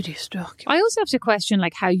tedious document. I also have to question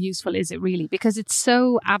like, how useful is it really? Because it's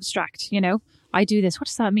so abstract, I do this. What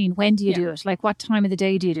does that mean? When do you do it? Like, what time of the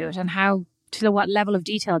day do you do it? And how, to what level of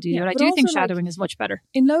detail do you do it? I do think shadowing is much better.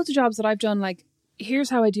 In loads of jobs that I've done, like, here's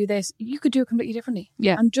how I do this. You could do it completely differently.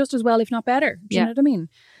 Yeah. And just as well, if not better. Do you know what I mean?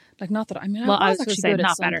 Like, not that, I was actually good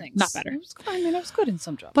at some things. Not better. I was good in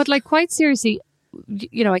some jobs. But like, quite seriously,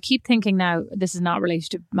 I keep thinking now, this is not related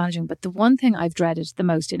to managing, but the one thing I've dreaded the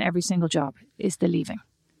most in every single job is the leaving.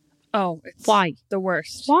 Oh, it's why? The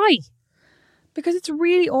worst. Why? Because it's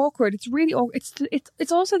really awkward. It's really awkward.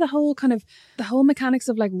 It's also the whole mechanics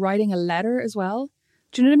of like writing a letter as well.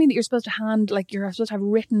 Do you know what I mean? That you're supposed to you're supposed to have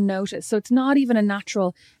written notice. So it's not even a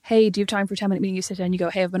natural, hey, do you have time for a 10-minute meeting? You sit down and you go,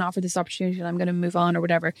 hey, I've been offered this opportunity and I'm going to move on or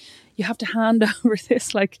whatever. You have to hand over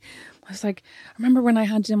this. Like, I remember when I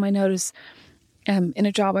handed in my notice, in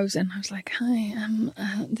a job I was in. I was like, hi,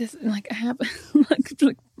 this, like, I have,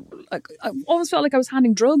 like, I almost felt like I was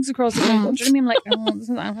handing drugs across the table. Do you know what I mean? Like,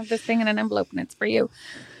 oh, I have this thing in an envelope and it's for you.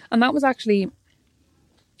 And that was actually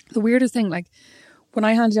the weirdest thing. Like, when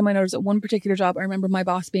I handed in my notice at one particular job, I remember my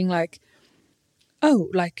boss being like, oh,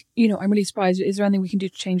 like, you know, I'm really surprised. Is there anything we can do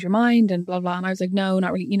to change your mind? And blah, blah. And I was like, no,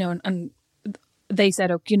 not really, you know, and they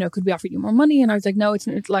said, oh, you know, could we offer you more money? And I was like, no, it's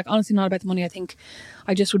like, honestly not about the money. I think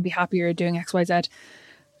I just would be happier doing X, Y, Z.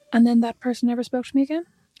 And then that person never spoke to me again.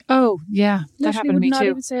 Oh, yeah. That happened to me too. Would not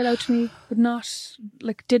even say hello to me. Would not,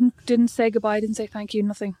 like, didn't say goodbye, didn't say thank you,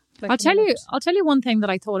 nothing. Like, I'll tell you one thing that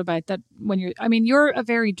I thought about that when you're a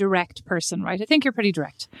very direct person, right? I think you're pretty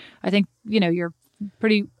direct. I think, you know, you're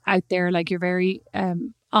pretty out there, like you're very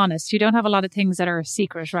honest. You don't have a lot of things that are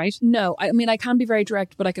secret, right? No, I mean, I can be very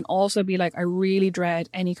direct, but I can also be like, I really dread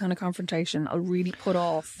any kind of confrontation. I'll really put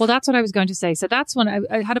off. Well, that's what I was going to say. So that's one.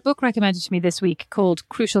 I had a book recommended to me this week called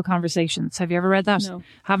Crucial Conversations. Have you ever read that? No.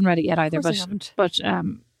 Haven't read it yet either. Of course I haven't. But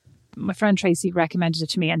my friend Tracy recommended it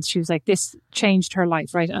to me and she was like, this changed her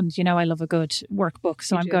life, right? And you know, I love a good workbook,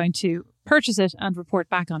 so I'm going to purchase it and report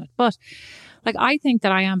back on it. But like, I think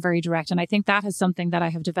that I am very direct, and I think that is something that I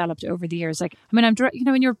have developed over the years. Like, I mean, I'm direct, you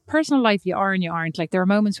know, in your personal life, you are and you aren't. Like, there are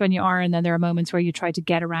moments when you are, and then there are moments where you try to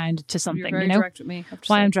get around to something. You're very you know, direct with me.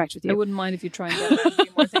 I'm direct with you. I wouldn't mind if you try and get around a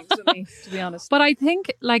few more things with me, to be honest. But I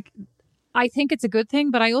think it's a good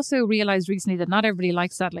thing. But I also realized recently that not everybody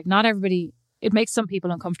likes that. Like, not everybody. It makes some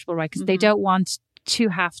people uncomfortable, right? Because they don't want to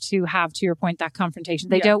have, to your point, that confrontation.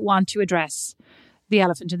 They don't want to address the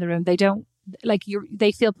elephant in the room. They don't, like,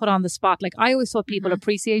 they feel put on the spot. Like, I always thought people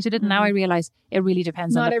appreciated it. And now I realize it really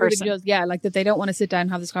depends on the person. Not everybody does. Yeah, like that they don't want to sit down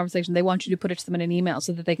and have this conversation. They want you to put it to them in an email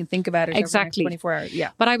so that they can think about it exactly. over the next 24 hours.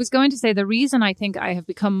 Yeah. But I was going to say the reason I think I have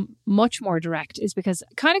become much more direct is because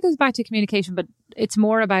it kind of goes back to communication, but it's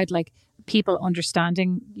more about like people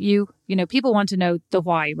understanding you. You know, people want to know the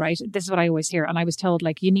why, right? This is what I always hear. And I was told,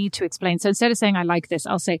 like, you need to explain. So instead of saying, I like this,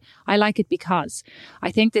 I'll say, I like it because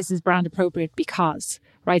I think this is brand appropriate because,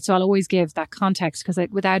 right? So I'll always give that context because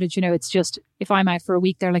without it, you know, it's just, if I'm out for a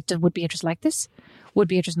week, they're like, would Beatrice like this? Would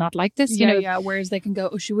Beatrice not like this? You know? Yeah. Whereas they can go,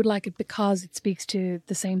 oh, she would like it because it speaks to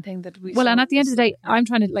the same thing that we. Well, and at the end of the day, I'm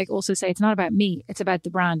trying to like also say it's not about me; it's about the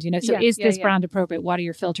brand. You know, so is this brand appropriate? What are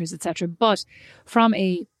your filters, etc. But from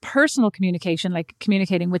a personal communication, like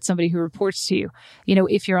communicating with somebody who reports to you, you know,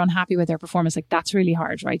 if you're unhappy with their performance, like that's really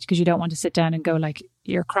hard, right? Because you don't want to sit down and go like,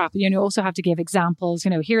 you're crap. You know, you also have to give examples.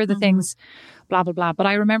 You know, here are the things, blah blah blah. But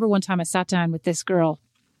I remember one time I sat down with this girl,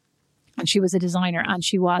 and she was a designer, and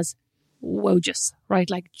she was wogus,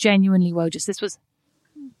 right? Like genuinely wogus. This was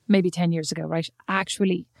maybe 10 years ago, right?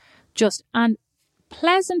 Actually just, and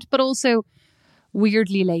pleasant, but also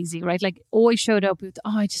weirdly lazy, right? Like always showed up with,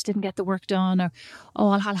 oh, I just didn't get the work done, or, oh,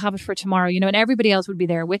 I'll have it for tomorrow, you know, and everybody else would be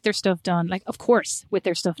there with their stuff done. Like, of course, with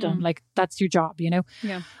their stuff done, like that's your job, you know?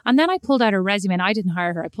 Yeah. And then I pulled out her resume, and I didn't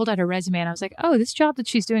hire her. I pulled out her resume and I was like, oh, this job that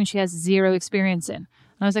she's doing, she has zero experience in.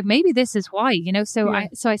 And I was like, maybe this is why, you know? So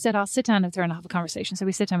I said, I'll sit down with her and have a conversation. So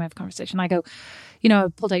we sit down and have a conversation. I go, you know, I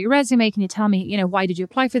pulled out your resume. Can you tell me, you know, why did you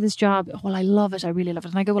apply for this job? Oh, well, I love it. I really love it.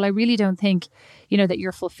 And I go, well, I really don't think, you know, that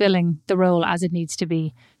you're fulfilling the role as it needs to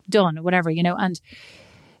be done or whatever, you know? And,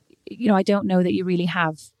 you know, I don't know that you really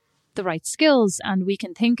have the right skills, and we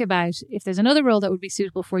can think about if there's another role that would be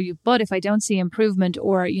suitable for you. But if I don't see improvement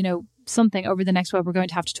or, you know, something over the next while, we're going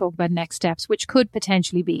to have to talk about next steps, which could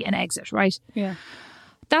potentially be an exit, right? Yeah.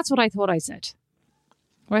 That's what I thought I said.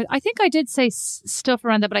 Right. I think I did say stuff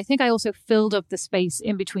around that, but I think I also filled up the space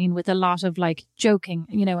in between with a lot of like joking,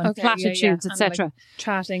 you know, and platitudes, etc. Like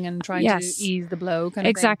chatting and trying to ease the blow kind of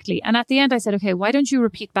exactly. thing. And at the end I said, okay, why don't you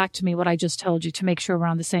repeat back to me what I just told you to make sure we're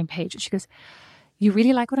on the same page? And she goes, you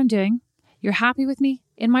really like what I'm doing. You're happy with me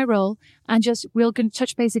in my role, and just we'll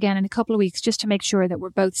touch base again in a couple of weeks just to make sure that we're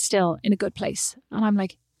both still in a good place. And I'm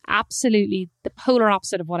like, absolutely the polar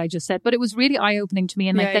opposite of what I just said. But it was really eye-opening to me,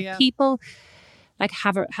 and like that people like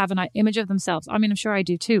have an image of themselves. I mean, I'm sure I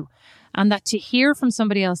do too. And that to hear from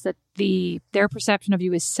somebody else that their perception of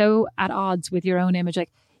you is so at odds with your own image,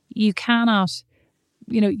 like you cannot,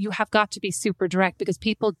 you know, you have got to be super direct, because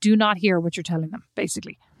people do not hear what you're telling them,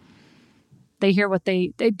 basically. They hear what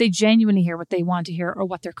they genuinely hear what they want to hear or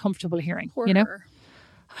what they're comfortable hearing. Poor you know, her.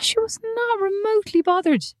 She was not remotely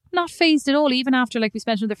bothered, not phased at all. Even after like we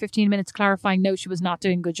spent another 15 minutes clarifying, no, she was not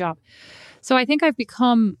doing a good job. So I think I've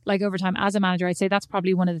become like over time as a manager, I'd say that's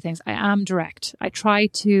probably one of the things. I am direct. I try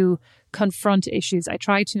to confront issues. I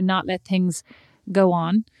try to not let things go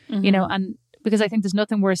on, you know, and because I think there's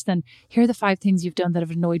nothing worse than, here are the 5 things you've done that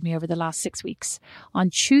have annoyed me over the last 6 weeks. On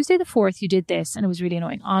Tuesday the 4th, you did this and it was really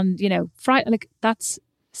annoying. On, you know, Friday, like that's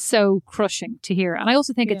so crushing to hear. And I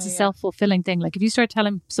also think it's a self-fulfilling thing. Like if you start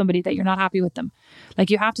telling somebody that you're not happy with them, like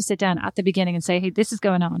you have to sit down at the beginning and say, hey, this is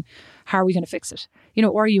going on. How are we going to fix it? You know,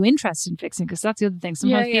 or are you interested in fixing it? Because that's the other thing.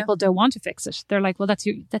 Sometimes people don't want to fix it. They're like, well,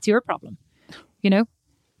 that's your problem. You know,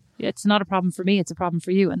 it's not a problem for me. It's a problem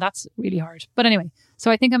for you. And that's really hard. But anyway,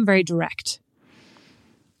 so I think I'm very direct.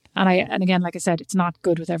 And again, like I said, it's not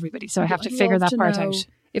good with everybody. So I have to figure that part out.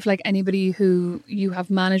 If like anybody who you have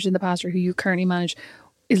managed in the past or who you currently manage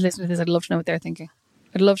is listening to this, I'd love to know what they're thinking.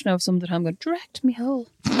 I'd love to know if some of the time I'm going, direct me whole.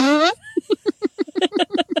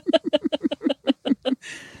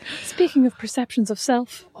 Speaking of perceptions of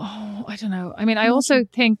self. Oh, I don't know. I mean, I also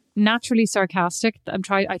think naturally sarcastic.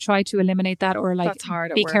 I try to eliminate that or like that's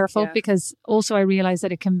hard be work, careful because also I realize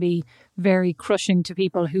that it can be very crushing to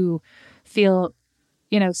people who feel,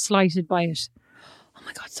 you know, slighted by it. Oh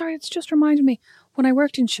my God, sorry, it's just reminded me. When I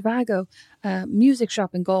worked in Shivago, a music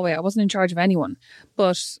shop in Galway, I wasn't in charge of anyone,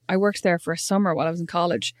 but I worked there for a summer while I was in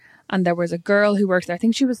college. And there was a girl who worked there. I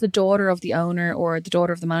think she was the daughter of the owner or the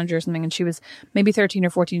daughter of the manager or something. And she was maybe 13 or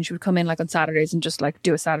 14. She would come in like on Saturdays and just like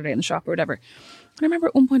do a Saturday in the shop or whatever. And I remember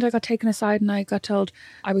at one point I got taken aside and I got told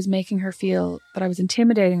I was making her feel that I was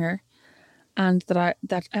intimidating her and that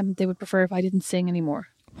they would prefer if I didn't sing anymore.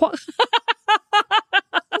 What?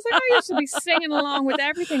 I was like, I used to be singing along with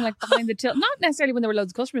everything, like behind the till. Not necessarily when there were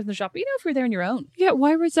loads of customers in the shop, but you know, if you're there on your own. Yeah,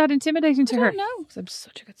 why was that intimidating to her? I don't know. Because I'm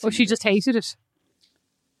such a good singer. Or she just hated it.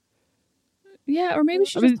 Yeah, or maybe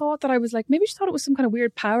she just thought that I was like, maybe she thought it was some kind of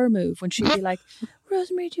weird power move when she'd be like,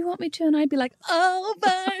 Rosemary, do you want me to? And I'd be like,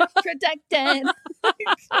 overprotected. I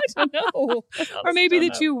don't know. Or maybe the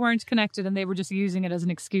two weren't connected and they were just using it as an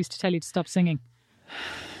excuse to tell you to stop singing.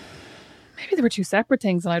 Maybe they were two separate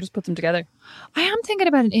things and I just put them together. I am thinking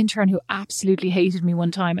about an intern who absolutely hated me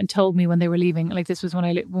one time and told me when they were leaving, like this was when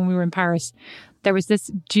we were in Paris, there was this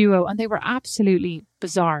duo and they were absolutely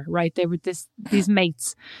bizarre, right? They were these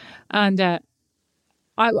mates. And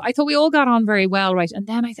I thought we all got on very well, right? And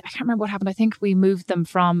then I can't remember what happened. I think we moved them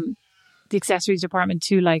from the accessories department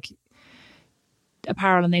to like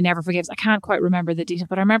apparel and they never forgave us. I can't quite remember the details,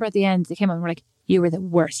 but I remember at the end they came up and were like, you were the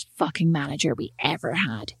worst fucking manager we ever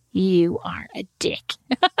had. You are a dick.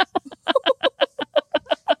 What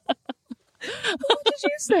did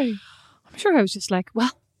you say? I'm sure I was just like,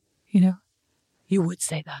 well, you know, you would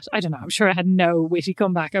say that. I don't know. I'm sure I had no witty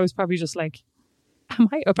comeback. I was probably just like, am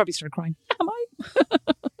I? I probably started crying. Am I?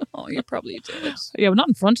 Oh, you probably did. Yeah, well, not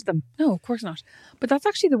in front of them. No, of course not. But that's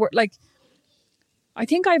actually the word. Like, I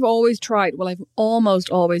think I've almost almost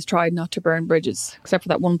always tried not to burn bridges, except for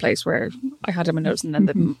that one place where I had him a notice and then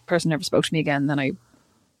the person never spoke to me again. Then I...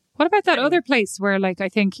 What about that other place where, like, I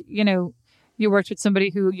think, you know, you worked with somebody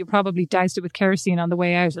who you probably doused it with kerosene on the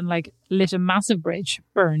way out and, like, lit a massive bridge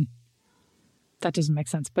burn? That doesn't make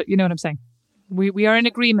sense, but you know what I'm saying. We are in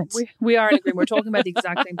agreement. We are in agreement. We're talking about the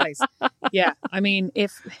exact same place. Yeah. I mean,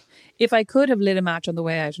 if I could have lit a match on the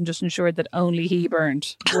way out and just ensured that only he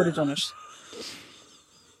burned, I would have done it.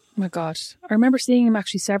 Oh my God. I remember seeing him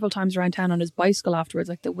actually several times around town on his bicycle afterwards,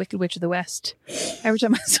 like the Wicked Witch of the West. Every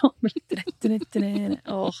time I saw him,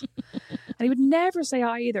 oh. And he would never say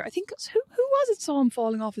hi either. I think it was, who was it saw him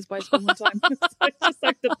falling off his bicycle one time? It's just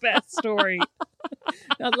like the best story.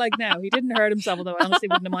 Not like now. He didn't hurt himself, although I honestly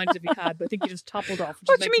wouldn't have minded if he had, but I think he just toppled off.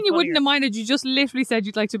 What do you mean you wouldn't have minded? You just literally said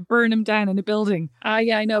you'd like to burn him down in a building.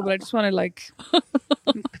 Yeah, I know, but I just want to, like,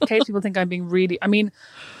 in case people think I'm being really... I mean...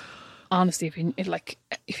 Honestly,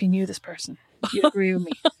 if you knew this person, you'd agree with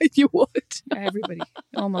me. You would. Everybody,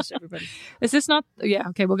 almost everybody. Is this not? Yeah,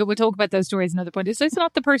 okay. We'll talk about those stories another point. Is this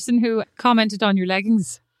not the person who commented on your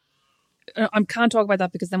leggings? I can't talk about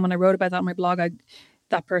that because then when I wrote about that on my blog,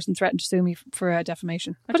 that person threatened to sue me for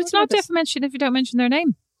defamation. But it's not defamation if you don't mention their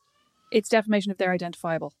name. It's defamation if they're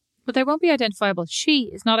identifiable. But they won't be identifiable. She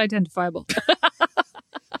is not identifiable.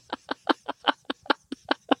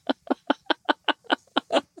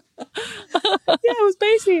 Yeah, it was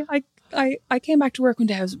basically I came back to work one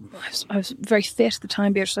day. I was very fit at the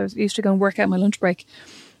time, Beatrice. So I used to go and work out my lunch break,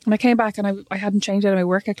 and I came back and I hadn't changed out of my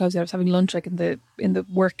workout clothes yet. I was having lunch like in the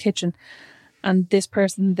work kitchen, and this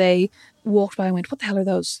person, they walked by and went, "What the hell are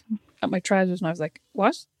those?" At my trousers, and I was like,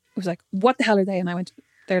 "What?" It was like, "What the hell are they?" And I went,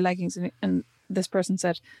 "They're leggings," and this person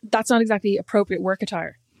said, "That's not exactly appropriate work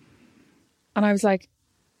attire." And I was like,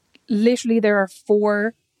 literally, there are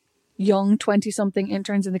 4 young 20-something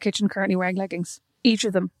interns in the kitchen currently wearing leggings. Each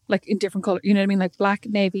of them, like, in different colour. You know what I mean? Like black,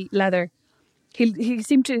 navy, leather. He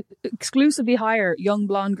seemed to exclusively hire young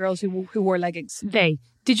blonde girls who wore leggings.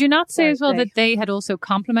 Did you not say as well that they had also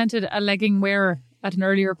complimented a legging wearer at an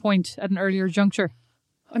earlier point, at an earlier juncture?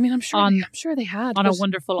 I mean, I'm sure they had. On a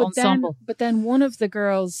wonderful ensemble. But then one of the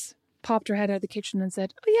girls popped her head out of the kitchen and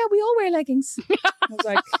said, "Oh yeah, we all wear leggings." I was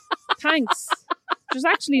like, "Thanks." Which was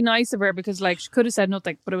actually nice of her because like she could have said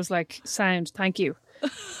nothing, but it was like, "Sound, thank you."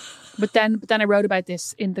 But then I wrote about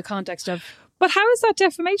this in the context of. But how is that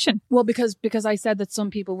defamation? Well, because I said that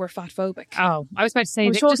some people were fatphobic. Oh, I was about to say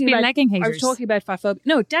they just be legging haters. I was talking about fatphobic.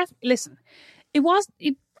 No, listen,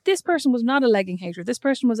 this person was not a legging hater. This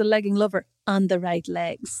person was a legging lover on the right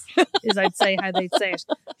legs, is I'd say how they'd say it.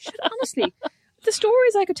 Honestly, the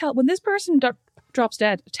stories I could tell when this person drops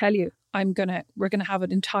dead, I tell you, we're gonna have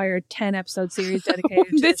an entire 10-episode series dedicated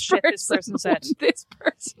to this shit this person said. This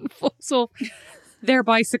person falls off their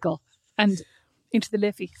bicycle and into the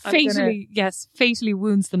Liffey. Fatally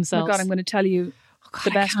wounds themselves. Oh God, I'm going to tell you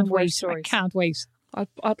the best and worst stories. I can't wait.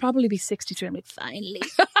 I'll probably be 63 and be finally,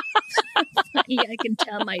 I can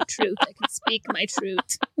tell my truth. I can speak my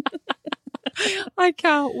truth. I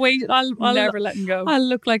can't wait. I'll never letting go. I'll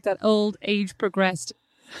look like that old age progressed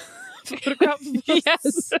photograph.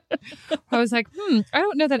 Yes. I was like, I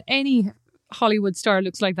don't know that any Hollywood star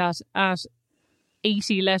looks like that at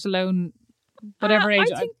 80, let alone whatever age.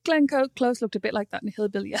 I think Glenn Close looked a bit like that in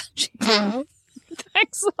Hillbilly Elegy.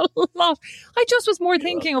 Thanks a lot. I just was more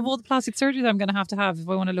thinking of all the plastic surgery that I'm going to have if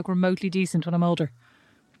I want to look remotely decent when I'm older.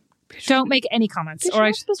 Don't make any comments. You're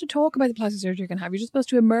not supposed to talk about the plastic surgery you're going to have. You're just supposed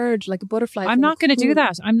to emerge like a butterfly. I'm not going to do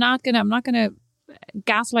that. I'm not going to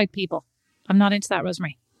gaslight people. I'm not into that,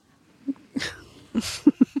 Rosemary.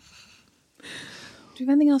 Do you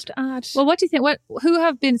have anything else to add? Well, what do you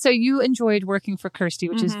think? So you enjoyed working for Kirsty,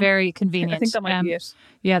 which is very convenient. I think that might be it.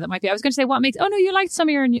 Yeah, that might be. I was going to say you liked some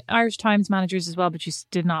of your Irish Times managers as well, but you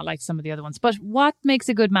did not like some of the other ones. But what makes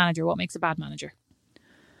a good manager? What makes a bad manager?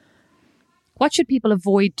 What should people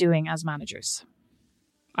avoid doing as managers?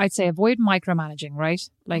 I'd say avoid micromanaging, right?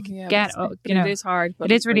 Like it is hard.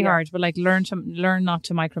 It is really hard, but like learn not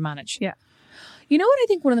to micromanage. Yeah. You know what I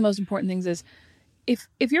think one of the most important things is,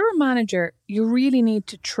 if you're a manager, you really need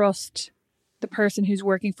to trust the person who's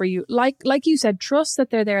working for you. Like you said, trust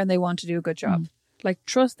that they're there and they want to do a good job. Like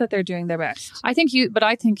trust that they're doing their best. I think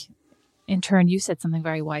in turn you said something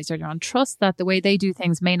very wise earlier on. Trust that the way they do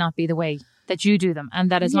things may not be the way that you do them,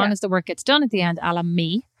 and that as long as the work gets done at the end, a la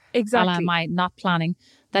me, exactly, a la my not planning,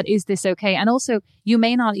 that is this okay? And also, you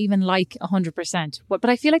may not even like 100%. But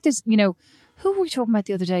I feel like there's, who were we talking about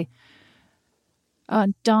the other day?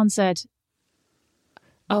 Don said,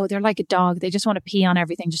 "Oh, they're like a dog. They just want to pee on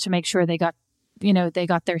everything just to make sure they got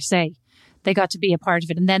their say. They got to be a part of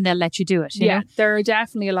it, and then they'll let you do it." You know? There are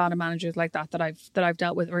definitely a lot of managers like that I've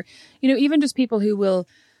dealt with, or even just people who will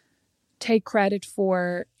take credit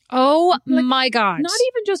for. Oh my God! Not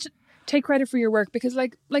even just take credit for your work, because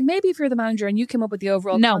like maybe if you're the manager and you came up with the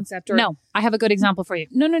overall concept. No, I have a good example for you.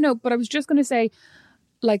 No. But I was just going to say,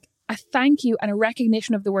 like, a thank you and a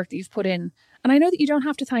recognition of the work that you've put in. And I know that you don't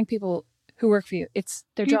have to thank people who work for you. It's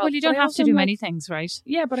their job. Well, you don't have to do many things, right?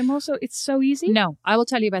 Yeah, but it's so easy. No, I will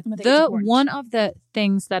tell you about one of the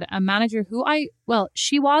things that a manager who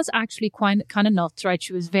she was actually kind of nuts, right?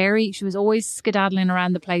 She was always skedaddling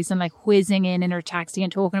around the place and like whizzing in her taxi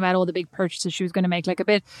and talking about all the big purchases she was going to make, like a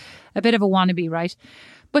bit of a wannabe, right?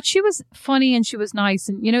 But she was funny and she was nice,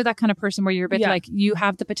 and that kind of person where you're a bit like, you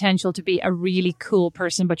have the potential to be a really cool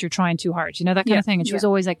person, but you're trying too hard, that kind of thing. And she was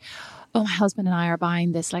always like, "Oh, my husband and I are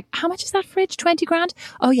buying this. Like, how much is that fridge? 20 grand?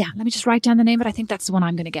 Oh yeah, let me just write down the name of it. I think that's the one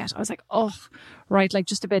I'm going to get." I was like, oh, right. Like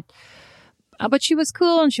just a bit, but she was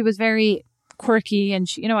cool and she was very quirky, and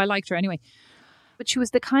she, I liked her anyway. But she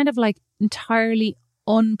was the kind of like entirely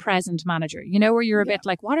unpresent manager, where you're a bit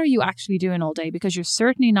like, what are you actually doing all day? Because you're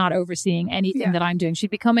certainly not overseeing anything that I'm doing. She'd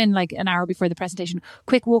be coming like an hour before the presentation.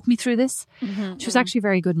 Quick, walk me through this. She was actually a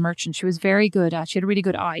very good merchant. She was very good she had a really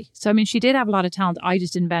good eye. So, I mean, she did have a lot of talent. I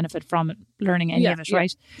just didn't benefit from learning any of it,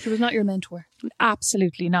 right? She was not your mentor.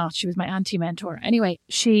 Absolutely not. She was my anti-mentor. Anyway,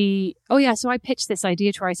 so I pitched this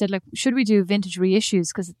idea to her. I said, like, should we do vintage reissues?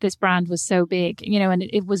 Because this brand was so big, and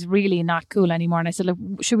it was really not cool anymore. And I said, look,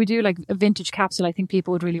 should we do like a vintage capsule? I think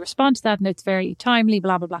people would really respond to that, and it's very timely,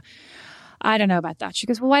 blah, blah, blah. I don't know about that. She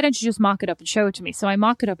goes, well, why don't you just mock it up and show it to me? So I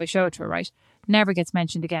mock it up, I show it to her, right? Never gets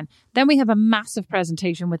mentioned again. Then we have a massive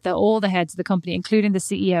presentation with all the heads of the company, including the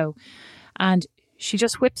CEO. And she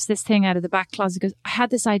just whips this thing out of the back closet. Goes, I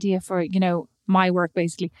had this idea for, my work,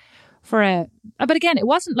 basically. But again, it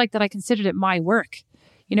wasn't like that I considered it my work,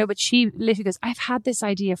 but she literally goes, I've had this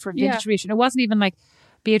idea for vintage reissue. And it wasn't even like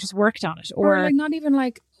Beatrice worked on it. Or like not even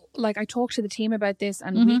like I talked to the team about this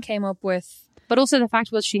and we came up with. But also the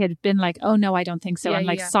fact was she had been like, oh no, I don't think so. And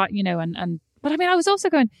saw, but I mean, I was also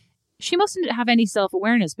going, she mustn't have any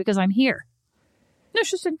self-awareness because I'm here. No,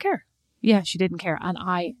 she just didn't care. Yeah, she didn't care. And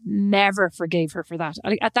I never forgave her for that.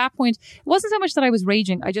 At that point, it wasn't so much that I was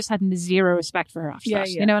raging. I just had zero respect for her after that.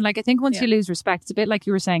 Yeah. You know, and like, I think once you lose respect, it's a bit like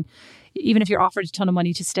you were saying, even if you're offered a ton of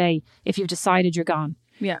money to stay, if you've decided you're gone,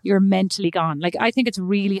 you're mentally gone. Like, I think it's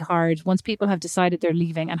really hard once people have decided they're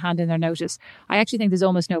leaving and hand in their notice. I actually think there's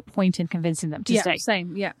almost no point in convincing them to stay.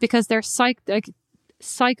 Same, yeah. Because they're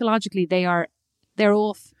psychologically, they're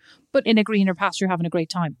off, but in a greener pasture having a great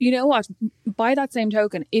time. You know what? By that same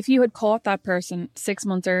token, if you had caught that person 6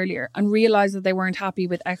 months earlier and realized that they weren't happy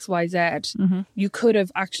with XYZ, you could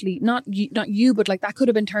have actually, not you, but like that could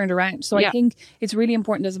have been turned around. So I think it's really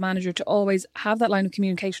important as a manager to always have that line of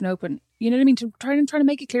communication open. You know what I mean? To try to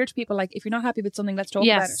make it clear to people, like, if you're not happy with something, let's talk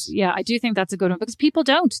about it. Yeah, I do think that's a good one because people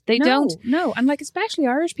don't. They don't. No, and like especially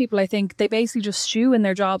Irish people, I think they basically just stew in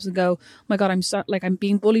their jobs and go, oh my God, I'm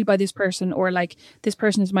being bullied by this person, or like this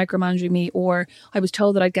person is micromanaging me, or I was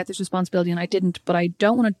told that I'd get this responsibility and I didn't, but I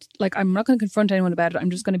don't want to, like, I'm not going to confront anyone about it.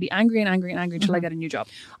 I'm just going to be angry until I get a new job.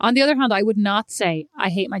 On the other hand, I would not say, I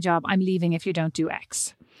hate my job, I'm leaving if you don't do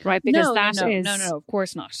X. Right? Because no, of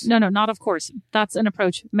course not. No, not of course. That's an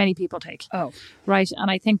approach many people take. Oh. Right. And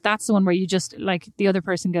I think that's the one where you just, like, the other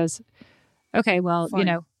person goes, okay, well, Fine. you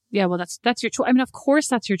know, yeah, well, that's your choice. I mean, of course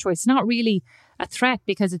that's your choice. It's not really a threat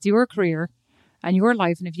because it's your career and your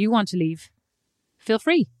life. And if you want to leave, feel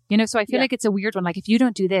free. You know, so I feel like it's a weird one. Like, if you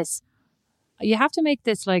don't do this, you have to make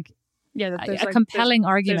this like, a compelling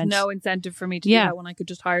argument. There's no incentive for me to do that when I could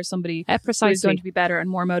just hire somebody who's going to be better and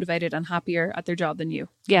more motivated and happier at their job than you.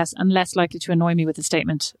 Yes, and less likely to annoy me with a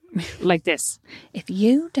statement like this. If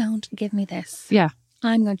you don't give me this,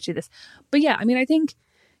 I'm going to do this. But yeah, I mean, I think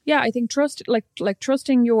trust, like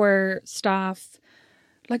trusting your staff,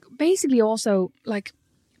 like basically also like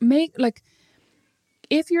make like.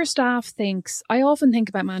 If your staff thinks, I often think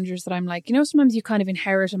about managers that I'm like, you know, sometimes you kind of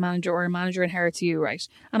inherit a manager or a manager inherits you, right?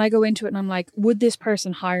 And I go into it and I'm like, would this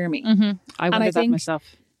person hire me? I wonder that myself.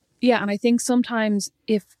 Yeah, and I think sometimes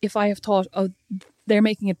if I have thought, oh, they're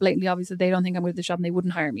making it blatantly obvious that they don't think I'm good at this job and they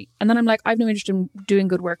wouldn't hire me. And then I'm like, I've no interest in doing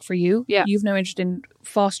good work for you. Yeah. You've no interest in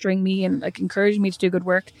fostering me and like encouraging me to do good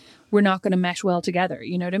work. We're not going to mesh well together.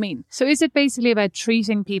 You know what I mean? So is it basically about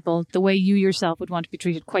treating people the way you yourself would want to be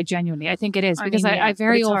treated? Quite genuinely, I think it is. Because I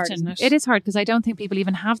very often, it is hard because I don't think people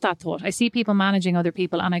even have that thought. I see people managing other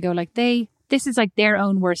people and I go like, this is like their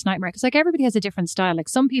own worst nightmare. Because like everybody has a different style. Like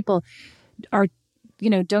some people are, you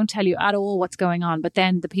know, don't tell you at all what's going on. But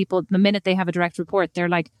then the minute they have a direct report, they're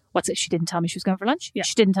like, what's it? She didn't tell me she was going for lunch. Yeah.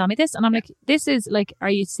 She didn't tell me this. And I'm like, this is like, are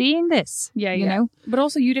you seeing this? Yeah, you know? But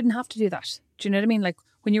also you didn't have to do that. Do you know what I mean? Like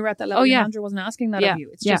when you were at that level, your manager wasn't asking that of you.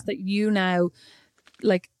 It's just that you now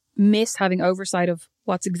like miss having oversight of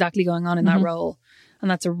what's exactly going on in that role. And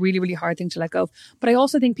that's a really, really hard thing to let go of. But I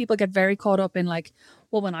also think people get very caught up in like,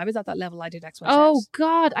 well, when I was at that level, I did X, Y, Z. Oh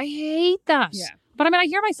God, I hate that. Yeah. But I mean, I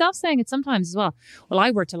hear myself saying it sometimes as well. Well,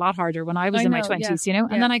 I worked a lot harder when I was in my 20s, you know?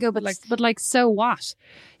 And then I go, but so what?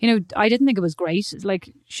 You know, I didn't think it was great.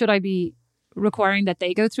 Like, should I be requiring that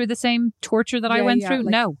they go through the same torture that I went through?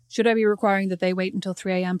 Like, no. Should I be requiring that they wait until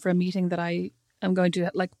 3 a.m. for a meeting that I am going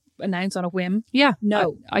to like announce on a whim? Yeah.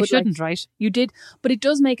 No. I shouldn't, like, right? You did. But it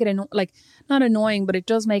does make it not annoying, but it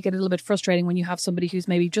does make it a little bit frustrating when you have somebody who's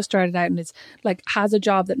maybe just started out and is like has a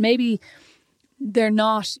job that maybe they're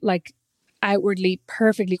not like outwardly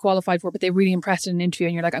perfectly qualified for, but they really impressed in an interview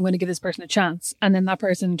and you're like, I'm going to give this person a chance. And then that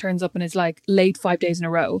person turns up and is like late 5 days in a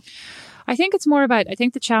row. I think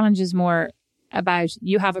the challenge is more about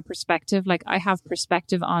you have a perspective. Like I have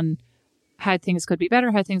perspective on how things could be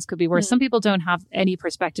better, how things could be worse. Some people don't have any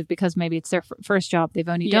perspective because maybe it's their first job. They've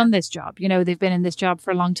only done this job. You know, they've been in this job for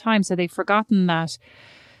a long time. So they've forgotten that,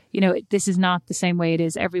 you know, this is not the same way it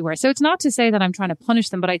is everywhere. So it's not to say that I'm trying to punish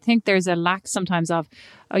them, but I think there's a lack sometimes of,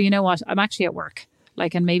 oh, you know what, I'm actually at work.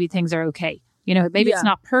 Like, and maybe things are okay. You know, maybe it's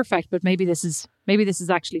not perfect, but maybe this is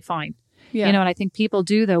actually fine. Yeah. You know, and I think people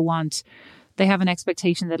do though they have an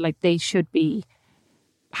expectation that like they should be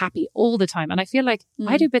happy all the time. And I feel like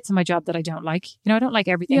I do bits of my job that I don't like. You know, I don't like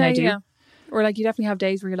everything I do. Yeah. Or like you definitely have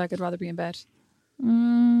days where you're like, I'd rather be in bed.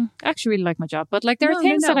 I actually really like my job, but like there are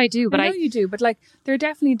things that I do, but I know you do, but like there are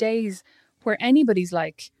definitely days where anybody's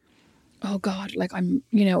like, oh God, like I'm,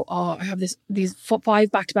 you know, I have these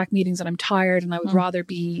 5 back-to-back meetings and I'm tired and I would rather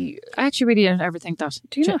be. I actually really don't ever think that.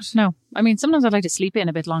 Do you not? No. I mean, sometimes I'd like to sleep in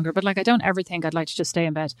a bit longer, but like I don't ever think I'd like to just stay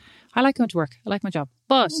in bed. I like going to work. I like my job,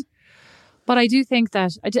 but I do think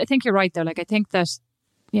that I think you're right though. Like I think that,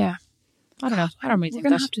 I don't know. I don't really think that. We're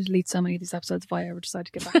going to have to delete so many of these episodes if I ever decide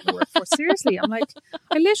to get back to the workforce. Seriously, I'm like,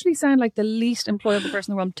 I literally sound like the least employable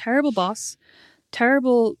person in the world. Terrible boss,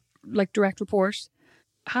 terrible like direct report.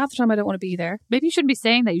 half the time I don't want to be there. Maybe you shouldn't be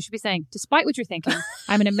saying that. You should be saying, despite what you're thinking,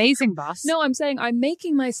 I'm an amazing boss. No, I'm saying I'm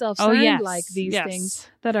making myself sound like these things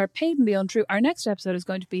that are patently untrue. Our next episode is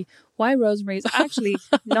going to be why Rosemary is actually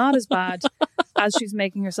not as bad as she's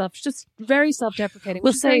making herself. She's just very self-deprecating,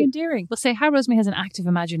 which is very endearing. We'll say how Rosemary has an active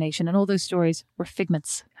imagination and all those stories were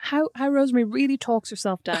figments. How Rosemary really talks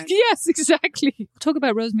herself down. Yes, exactly. We'll talk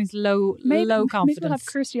about Rosemary's low confidence. Maybe we'll have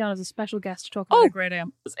Kirsty on as a special guest to talk about how great I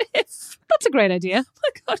am. That's a great idea. Oh my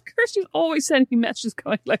God, Kirsty's always sending me messages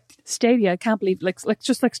going like, Stadia, I can't believe, like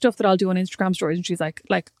just like stuff that I'll do on Instagram stories, and she's like,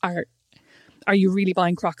 are you really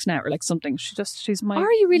buying Crocs now, or like something? She's my.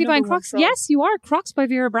 Are you really buying Crocs? Troll. Yes, you are. Crocs by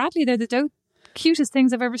Vera Bradley. They're the cutest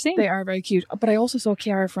things I've ever seen. They are very cute. But I also saw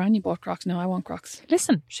Chiara Ferragni bought Crocs. No, I want Crocs.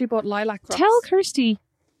 Listen, she bought lilac Crocs. Tell Kirsty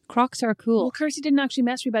Crocs are cool. Well, Kirsty didn't actually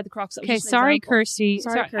mess me about the Crocs. Okay, sorry, Kirsty.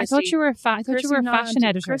 Sorry, Kirsty. I thought you were a fashion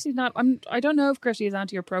editor. Kirsty's not. I don't know if Kirsty is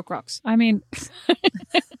anti or pro Crocs. I mean,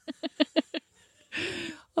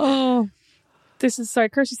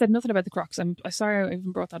 Kirsty said nothing about the Crocs. I'm sorry I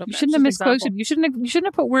even brought that up. You shouldn't have misquoted. You shouldn't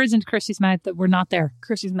have put words into Kirsty's mouth that were not there.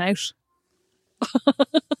 Kirsty's mouth.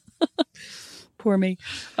 Poor me.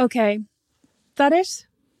 Okay, that it?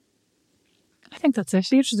 I think that's it.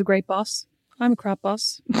 Beatrice is a great boss. I'm a crap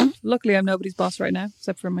boss. Luckily, I'm nobody's boss right now,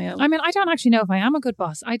 except for my own. I mean, I don't actually know if I am a good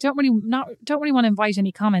boss. I don't really want to invite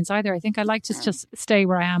any comments either. I think I like to just stay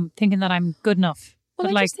where I am, thinking that I'm good enough.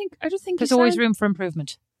 Well, but I just think there's always room for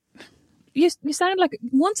improvement. You sound like,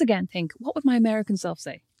 once again, think, what would my American self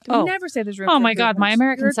say? Never say there's room for improvement. Oh my God, my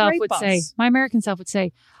American self would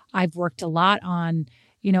say, I've worked a lot on,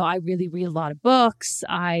 I really read a lot of books.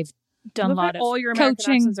 I've done a lot of all your coaching.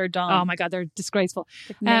 American accents are done. Oh my God, they're disgraceful.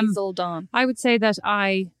 Like nasal Don. I would say that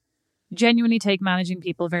I genuinely take managing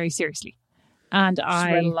people very seriously. And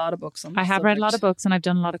I read a lot of books on I have read a lot of books, and I've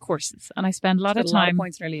done a lot of courses, and I spend a lot of time. A lot of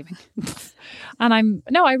points for leaving. And I'm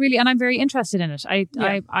very interested in it.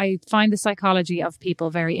 I find the psychology of people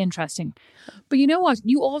very interesting. But you know what?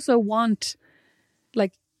 You also want,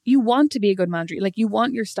 you want to be a good manager. Like, you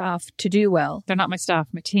want your staff to do well. They're not my staff,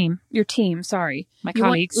 my team. Your team, sorry. My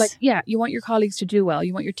colleagues. You want your colleagues to do well.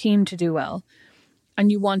 You want your team to do well.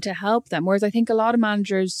 And you want to help them. Whereas I think a lot of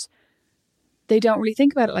managers, they don't really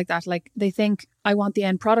think about it like that. Like, they think, I want the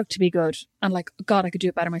end product to be good. And God, I could do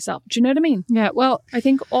it better myself. Do you know what I mean? Yeah, well, I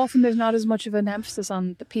think often there's not as much of an emphasis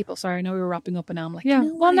on the people. Sorry, I know we were wrapping up and now I'm like, yeah.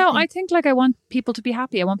 I think I want people to be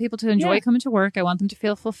happy. I want people to enjoy coming to work. I want them to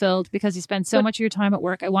feel fulfilled because you spend so much of your time at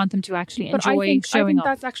work. I want them to actually enjoy showing up. I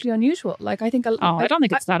think that's actually unusual. I don't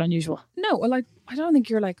think it's that unusual. No, well, I don't think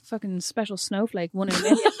you're like fucking special snowflake, one in a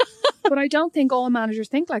million. But I don't think all managers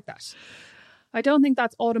think like that. I don't think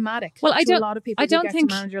that's automatic. Well, a lot of people who get to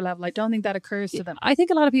manager level. I don't think that occurs to them. I think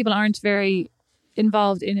a lot of people aren't very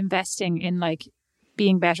involved in investing in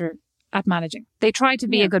being better at managing. They try to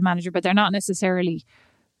be a good manager, but they're not necessarily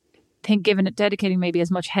dedicating maybe as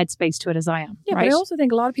much headspace to it as I am. Yeah, right? But I also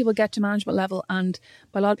think a lot of people get to management level, and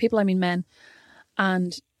by a lot of people I mean men,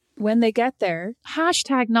 and when they get there,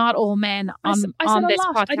 hashtag not all men on this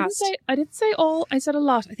podcast. I didn't say all. I said a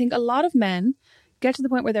lot. I think a lot of men get to the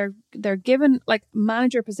point where they're given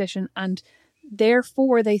manager position, and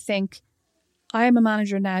therefore they think, I am a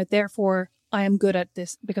manager now, therefore I am good at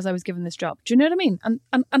this because I was given this job. Do you know what I mean? And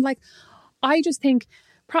I just think,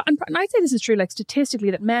 and I'd say this is true,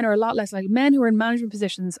 statistically, that men are a lot less likely, men who are in management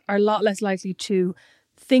positions are a lot less likely to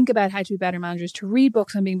think about how to be better managers, to read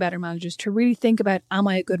books on being better managers, to really think about, am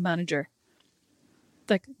I a good manager?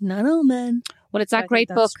 Not all men. Well, it's that great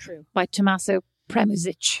book by Tommaso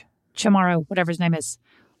Premuzic. Chamorro, whatever his name is,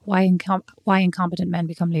 why incompetent men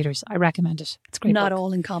become leaders. I recommend it. It's a great. Not book.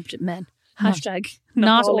 all incompetent men. Hashtag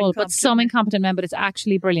not all, but some incompetent men. But it's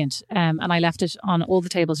actually brilliant. And I left it on all the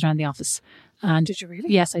tables around the office. And did you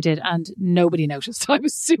really? Yes, I did. And nobody noticed. I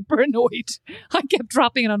was super annoyed. I kept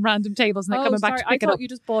dropping it on random tables and then coming back to pick it up. I thought you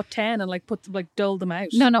just bought 10 and doled them out.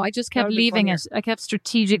 No, I just kept leaving it. I kept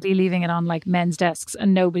strategically leaving it on men's desks,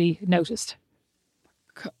 and nobody noticed.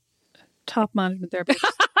 Top management there.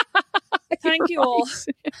 Thank you all.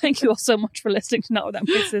 Thank you all so much for listening to Not Without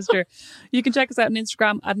My Sister. You can check us out on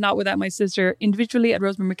Instagram at Not Without My Sister, individually at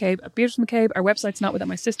Rosemary McCabe, at Beatrice McCabe. Our website's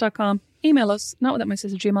notwithoutmysis.com. Email us,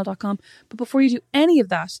 notwithoutmysis@gmail.com. But before you do any of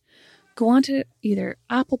that, go on to either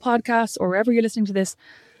Apple Podcasts or wherever you're listening to this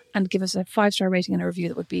and give us a 5-star rating and a review.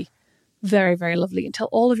 That would be very, very lovely. And tell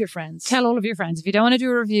all of your friends. Tell all of your friends. If you don't want to do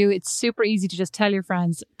a review, it's super easy to just tell your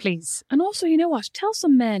friends, please. And also, you know what? Tell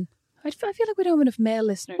some men. I feel like we don't have enough male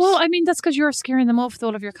listeners. Well, I mean, that's because you're scaring them off with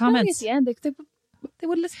all of your comments. At the end, they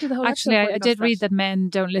would listen to the whole episode. Actually, I did read that men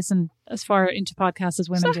don't listen as far into podcasts as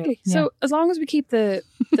women do. Yeah. So as long as we keep the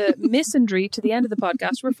misandry to the end of the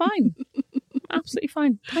podcast, we're fine. Absolutely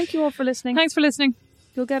fine. Thank you all for listening. Thanks for listening.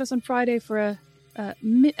 You'll get us on Friday for a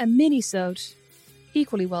mini-sode,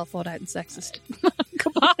 equally well thought out and sexist.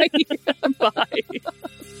 Goodbye. Bye.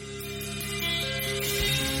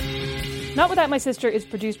 Not Without My Sister is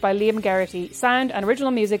produced by Liam Garrity, sound and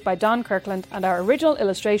original music by Don Kirkland, and our original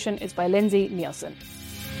illustration is by Lindsay Nielsen.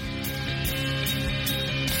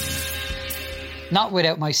 Not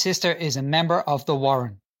Without My Sister is a member of The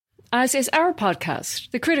Warren. As is our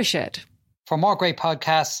podcast, The Critter Shed. For more great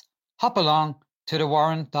podcasts, hop along to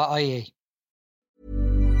thewarren.ie.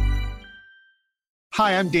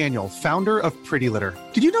 Hi, I'm Daniel, founder of Pretty Litter.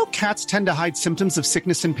 Did you know cats tend to hide symptoms of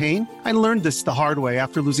sickness and pain? I learned this the hard way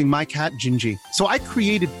after losing my cat, Gingy. So I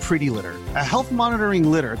created Pretty Litter, a health monitoring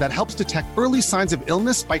litter that helps detect early signs of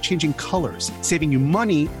illness by changing colors, saving you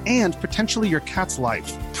money and potentially your cat's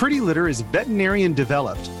life. Pretty Litter is veterinarian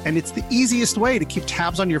developed, and it's the easiest way to keep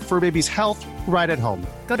tabs on your fur baby's health right at home.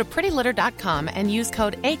 Go to prettylitter.com and use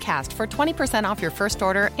code ACAST for 20% off your first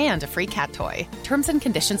order and a free cat toy. Terms and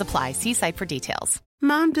conditions apply. See site for details.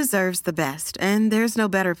 Mom deserves the best, and there's no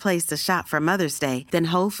better place to shop for Mother's Day than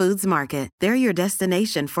Whole Foods Market. They're your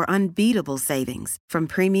destination for unbeatable savings, from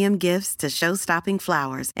premium gifts to show-stopping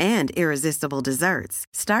flowers and irresistible desserts.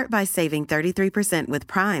 Start by saving 33% with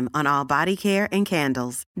Prime on all body care and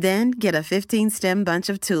candles. Then get a 15-stem bunch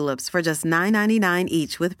of tulips for just $9.99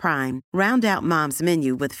 each with Prime. Round out Mom's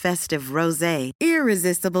menu with festive rosé,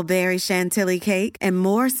 irresistible berry chantilly cake, and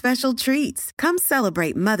more special treats. Come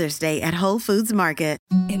celebrate Mother's Day at Whole Foods Market.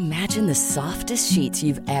 Imagine the softest sheets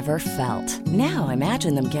you've ever felt. Now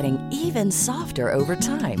imagine them getting even softer over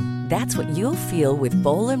time. That's what you'll feel with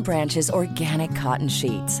Boll & Branch's organic cotton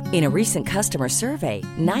sheets. In a recent customer survey,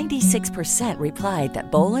 96% replied that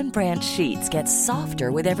Boll & Branch sheets get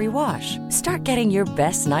softer with every wash. Start getting your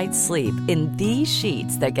best night's sleep in these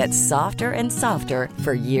sheets that get softer and softer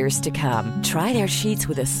for years to come. Try their sheets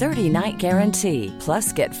with a 30-night guarantee.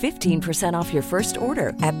 Plus, get 15% off your first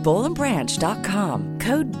order at bollandbranch.com.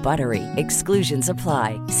 Code BUTTERY. Exclusions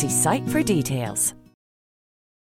apply. See site for details.